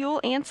food, fuel,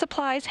 and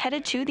supplies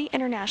headed to the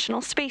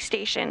International Space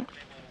Station.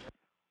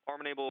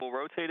 Arm enable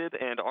rotated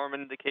and arm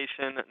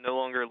indication no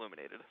longer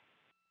illuminated.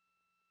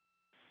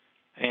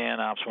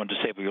 And Ops 1,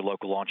 disable your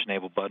local launch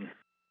enable button.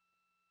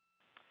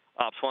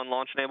 Ops 1,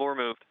 launch enable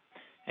removed.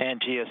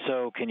 And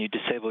GSO, can you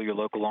disable your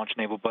local launch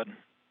enable button?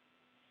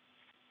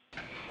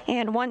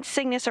 And once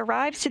Cygnus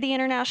arrives to the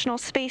International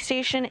Space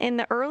Station in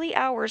the early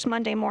hours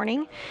Monday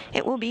morning,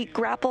 it will be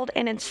grappled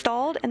and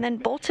installed and then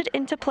bolted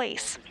into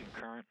place.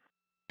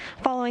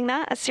 Following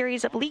that, a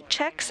series of leak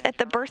checks at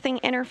the berthing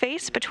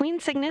interface between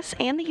Cygnus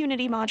and the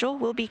Unity module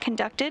will be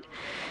conducted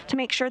to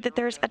make sure that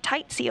there's a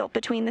tight seal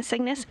between the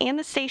Cygnus and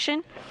the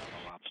station.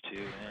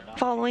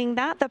 Following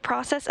that, the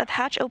process of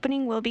hatch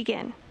opening will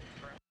begin.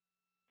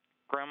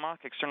 Ground lock,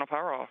 external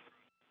power off.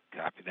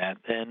 Copy that.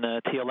 And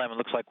TLM, it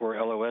looks like we're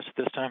LOS at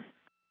this time.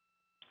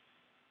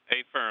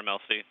 Affirm,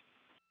 LC.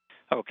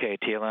 Okay,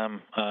 TLM,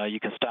 you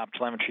can stop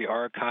telemetry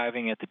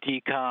archiving at the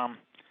DCOM.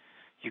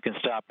 You can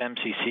stop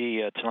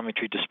MCC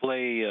telemetry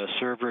display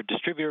server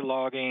distributor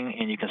logging,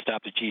 and you can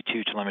stop the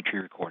G2 telemetry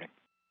recording.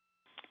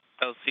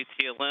 LC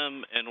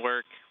TLM and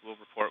work will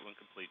report when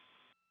complete.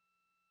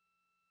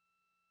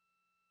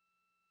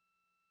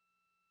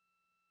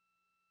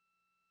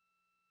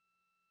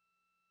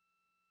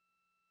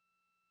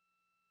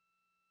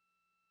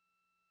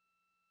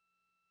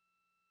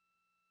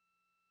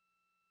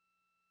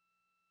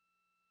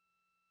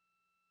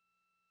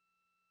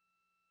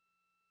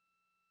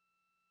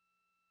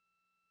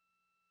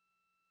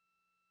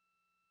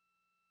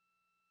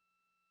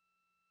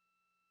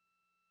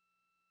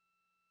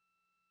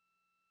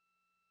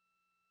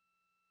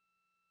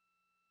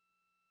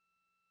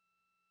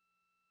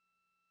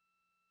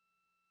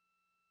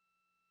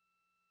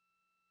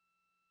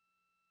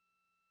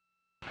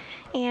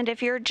 And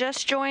if you're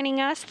just joining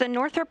us, the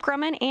Northrop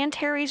Grumman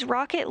Antares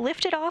rocket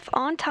lifted off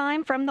on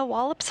time from the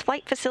Wallops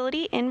Flight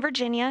Facility in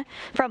Virginia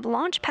from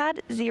Launch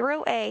Pad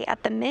 0A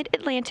at the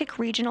Mid-Atlantic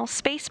Regional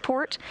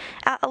Spaceport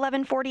at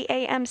 11:40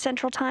 a.m.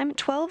 Central Time,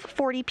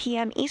 12:40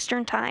 p.m.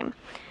 Eastern Time.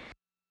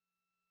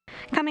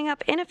 Coming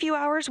up in a few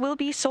hours will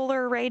be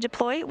solar array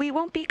deploy. We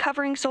won't be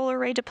covering solar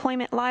array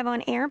deployment live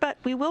on air, but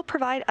we will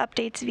provide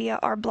updates via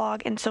our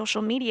blog and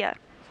social media.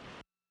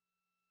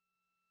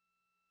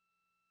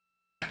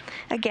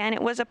 Again,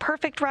 it was a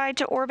perfect ride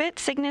to orbit.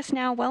 Cygnus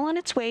now well on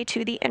its way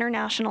to the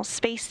International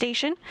Space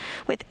Station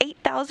with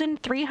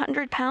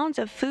 8,300 pounds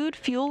of food,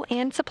 fuel,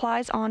 and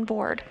supplies on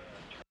board.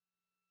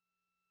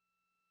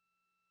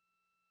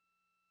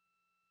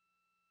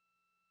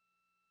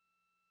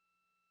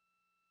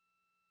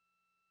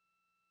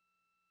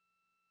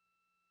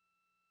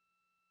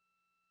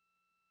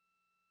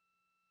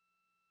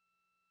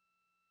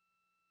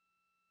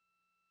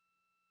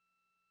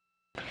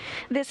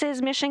 This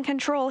is Mission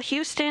Control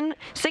Houston.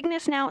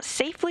 Cygnus now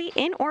safely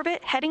in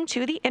orbit heading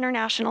to the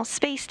International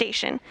Space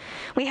Station.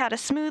 We had a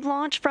smooth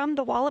launch from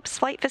the Wallops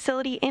Flight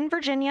Facility in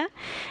Virginia,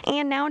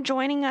 and now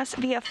joining us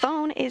via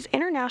phone is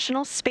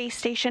International Space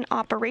Station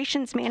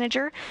Operations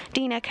Manager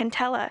Dina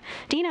Cantella.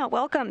 Dina,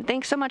 welcome.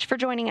 Thanks so much for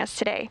joining us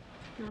today.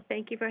 Well,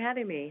 thank you for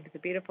having me. It's a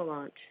beautiful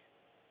launch.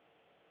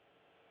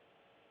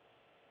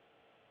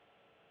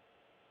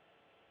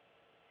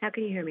 How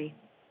can you hear me?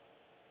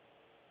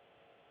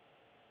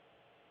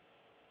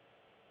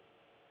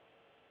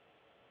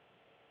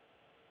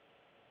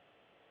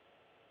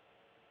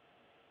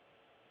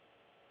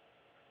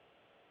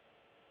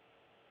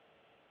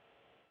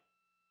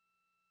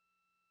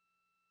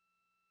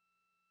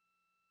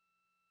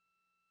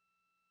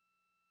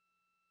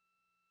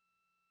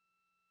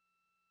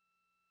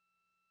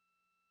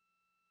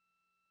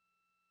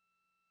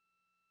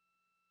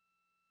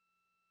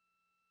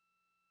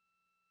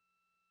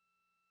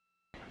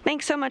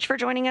 Thanks so much for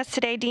joining us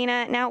today,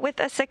 Dina. Now, with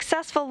a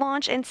successful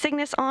launch and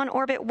Cygnus on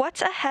orbit,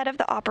 what's ahead of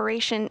the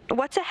operation?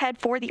 What's ahead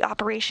for the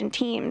operation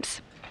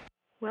teams?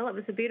 Well, it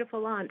was a beautiful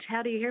launch.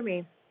 How do you hear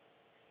me?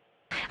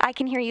 I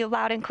can hear you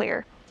loud and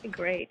clear.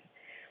 Great.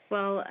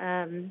 Well,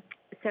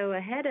 so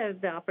ahead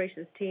of the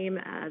operations team,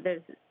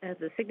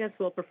 the Cygnus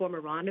will perform a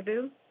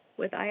rendezvous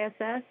with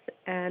ISS,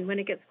 and when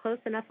it gets close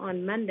enough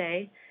on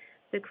Monday,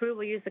 the crew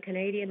will use the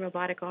Canadian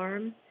robotic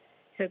arm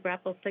to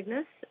grapple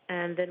Cygnus,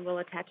 and then we'll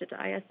attach it to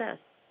ISS.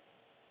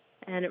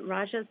 And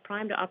Raja's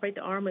primed to operate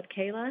the arm with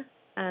Kayla,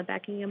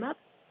 backing him up.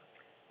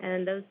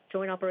 And those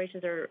joint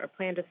operations are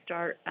planned to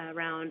start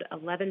around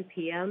 11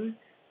 p.m.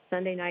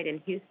 Sunday night in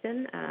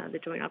Houston, the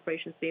joint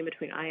operations being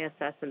between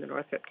ISS and the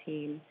Northrop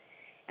team.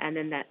 And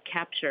then that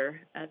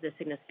capture of the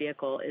Cygnus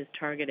vehicle is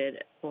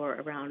targeted for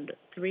around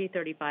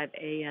 3:35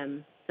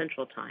 a.m.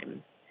 Central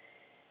Time.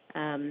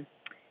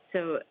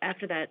 So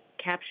after that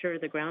capture,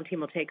 the ground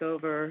team will take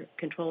over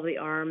control of the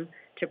arm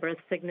to berth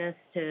Cygnus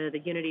to the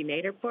Unity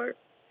nadir port,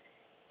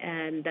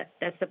 and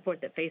that's the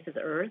port that faces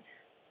Earth.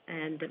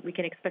 And we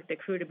can expect the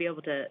crew to be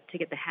able to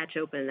get the hatch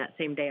open that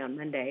same day on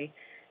Monday,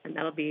 and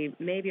that'll be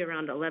maybe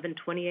around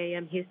 11:20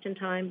 a.m. Houston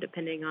time,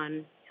 depending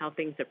on how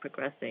things are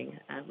progressing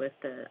with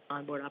the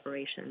onboard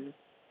operations.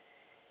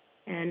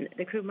 And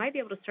the crew might be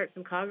able to start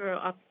some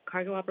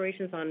cargo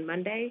operations on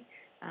Monday,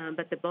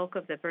 but the bulk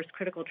of the first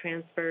critical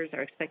transfers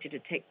are expected to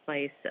take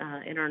place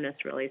in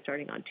earnest really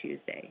starting on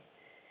Tuesday.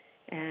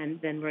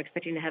 And then we're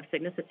expecting to have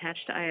Cygnus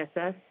attached to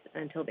ISS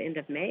until the end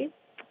of May,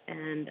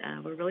 and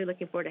we're really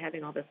looking forward to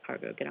having all this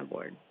cargo get on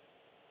board.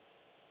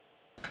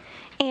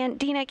 And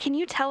Dina, can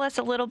you tell us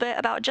a little bit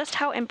about just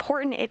how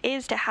important it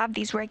is to have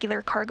these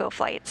regular cargo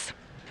flights?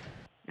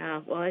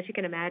 Well, as you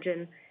can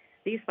imagine,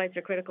 these flights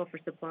are critical for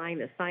supplying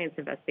the science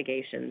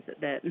investigations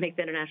that make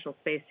the International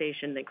Space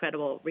Station the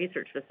incredible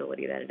research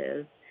facility that it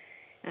is.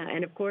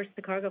 And of course,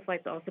 the cargo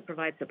flights also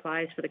provide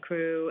supplies for the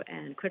crew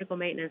and critical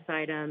maintenance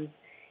items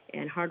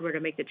and hardware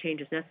to make the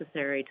changes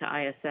necessary to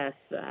ISS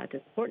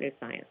to support new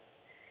science.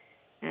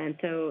 And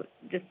so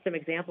just some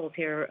examples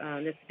here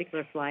on this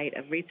particular flight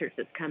of research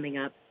that's coming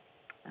up.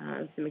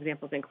 Some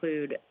examples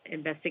include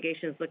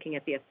investigations looking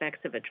at the effects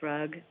of a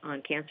drug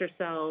on cancer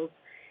cells.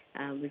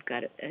 We've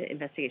got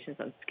investigations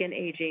on skin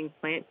aging,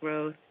 plant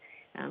growth.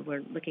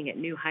 We're looking at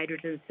new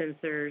hydrogen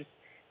sensors.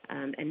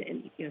 And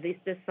you know,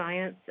 this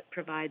science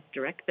provides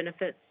direct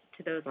benefits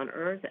to those on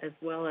Earth as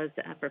well as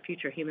for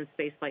future human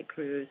spaceflight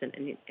crews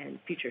and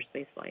future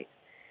spaceflight.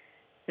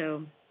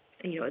 So,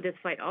 you know, this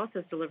flight also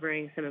is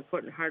delivering some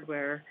important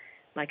hardware,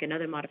 like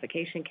another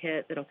modification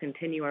kit that'll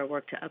continue our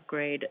work to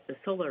upgrade the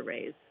solar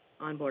arrays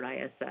on board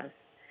ISS,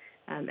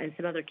 and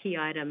some other key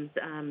items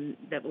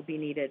that will be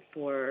needed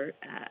for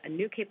a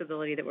new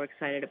capability that we're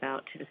excited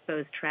about to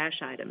dispose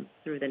trash items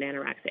through the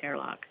Antares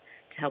airlock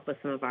to help with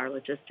some of our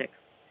logistics.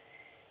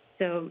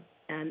 So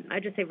I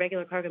just say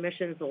regular cargo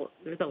missions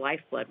are the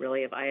lifeblood,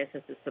 really, of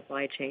ISS's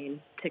supply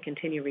chain to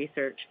continue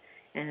research,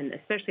 and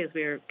especially as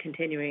we're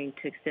continuing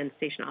to extend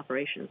station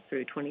operations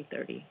through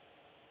 2030.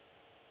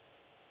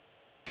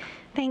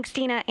 Thanks,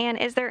 Dina. And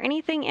is there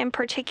anything in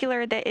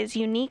particular that is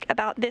unique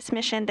about this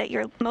mission that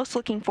you're most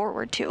looking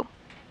forward to?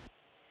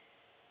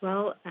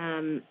 Well,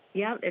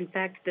 yeah, in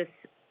fact, this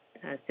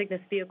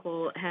Cygnus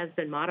vehicle has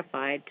been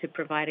modified to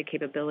provide a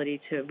capability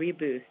to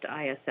reboost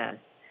ISS.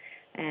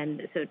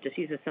 And so it just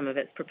uses some of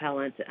its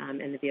propellant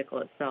in the vehicle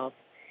itself.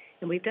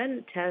 And we've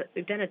done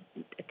a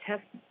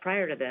test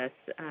prior to this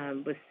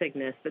with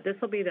Cygnus, but this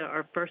will be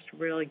our first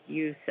real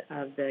use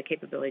of the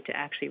capability to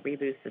actually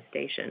reboost the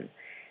station.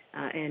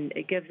 And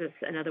it gives us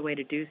another way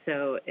to do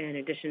so in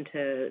addition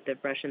to the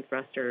Russian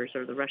thrusters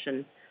or the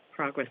Russian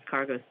Progress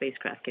cargo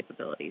spacecraft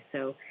capabilities.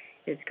 So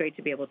it's great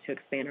to be able to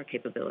expand our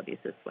capabilities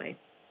this way.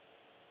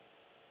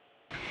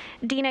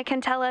 Dina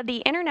Cantella, the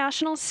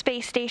International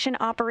Space Station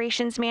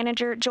Operations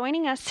Manager,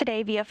 joining us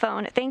today via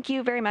phone. Thank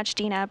you very much,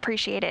 Dina.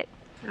 Appreciate it.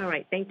 All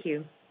right. Thank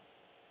you.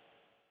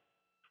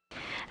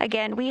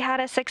 Again, we had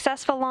a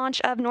successful launch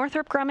of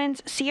Northrop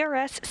Grumman's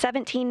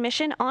CRS-17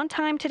 mission on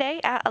time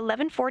today at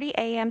 11:40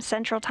 a.m.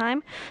 Central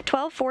Time,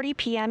 12:40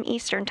 p.m.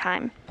 Eastern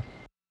Time.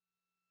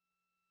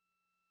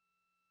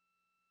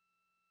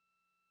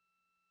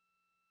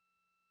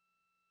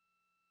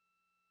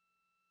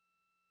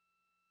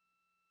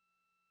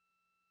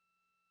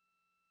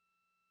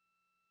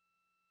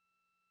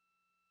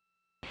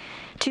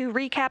 To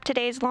recap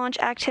today's launch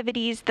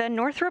activities, the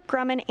Northrop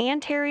Grumman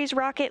Antares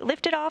rocket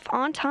lifted off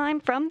on time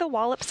from the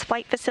Wallops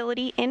Flight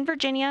Facility in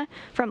Virginia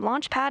from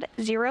Launch Pad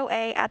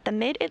 0A at the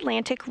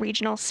Mid-Atlantic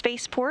Regional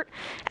Spaceport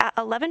at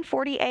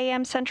 11:40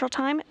 a.m. Central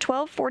Time,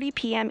 12:40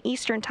 p.m.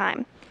 Eastern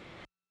Time.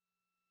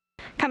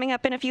 Coming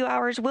up in a few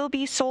hours will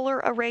be solar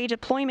array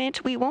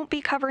deployment. We won't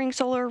be covering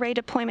solar array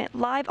deployment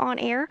live on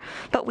air,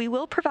 but we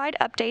will provide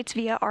updates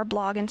via our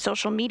blog and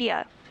social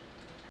media.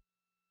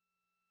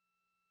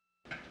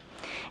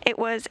 It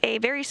was a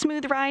very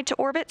smooth ride to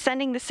orbit,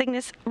 sending the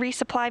Cygnus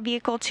resupply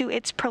vehicle to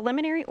its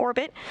preliminary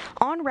orbit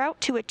en route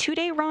to a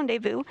 2-day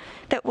rendezvous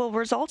that will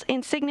result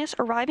in Cygnus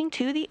arriving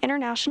to the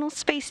International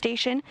Space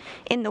Station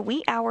in the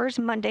wee hours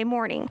Monday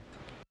morning.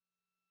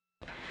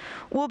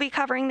 We'll be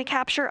covering the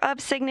capture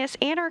of Cygnus,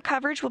 and our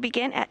coverage will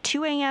begin at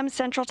 2 a.m.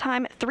 Central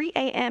Time, 3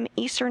 a.m.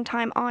 Eastern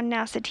Time on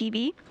NASA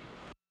TV.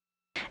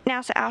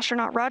 NASA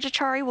astronaut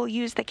Rajachari will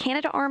use the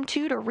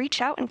Canadarm2 to reach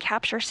out and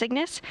capture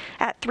Cygnus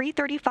at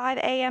 3:35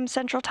 a.m.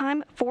 Central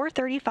Time,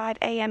 4:35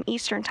 a.m.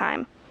 Eastern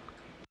Time.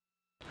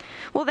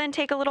 We'll then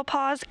take a little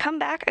pause, come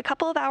back a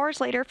couple of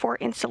hours later for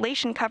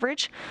installation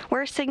coverage,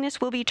 where Cygnus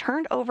will be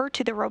turned over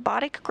to the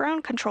robotic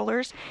ground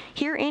controllers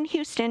here in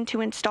Houston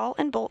to install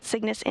and bolt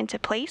Cygnus into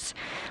place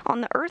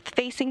on the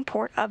Earth-facing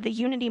port of the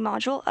Unity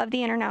module of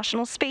the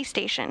International Space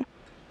Station.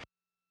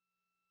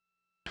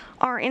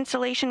 Our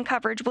installation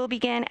coverage will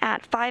begin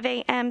at 5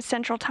 a.m.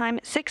 Central Time,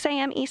 6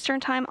 a.m. Eastern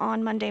Time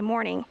on Monday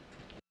morning.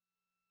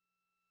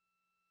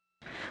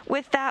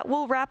 With that,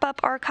 we'll wrap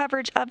up our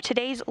coverage of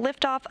today's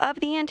liftoff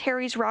of the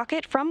Antares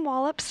rocket from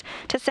Wallops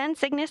to send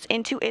Cygnus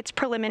into its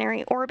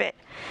preliminary orbit.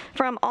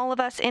 From all of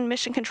us in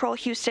Mission Control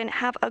Houston,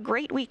 have a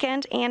great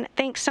weekend, and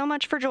thanks so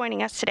much for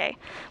joining us today.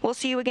 We'll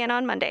see you again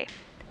on Monday.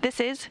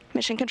 This is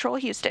Mission Control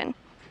Houston.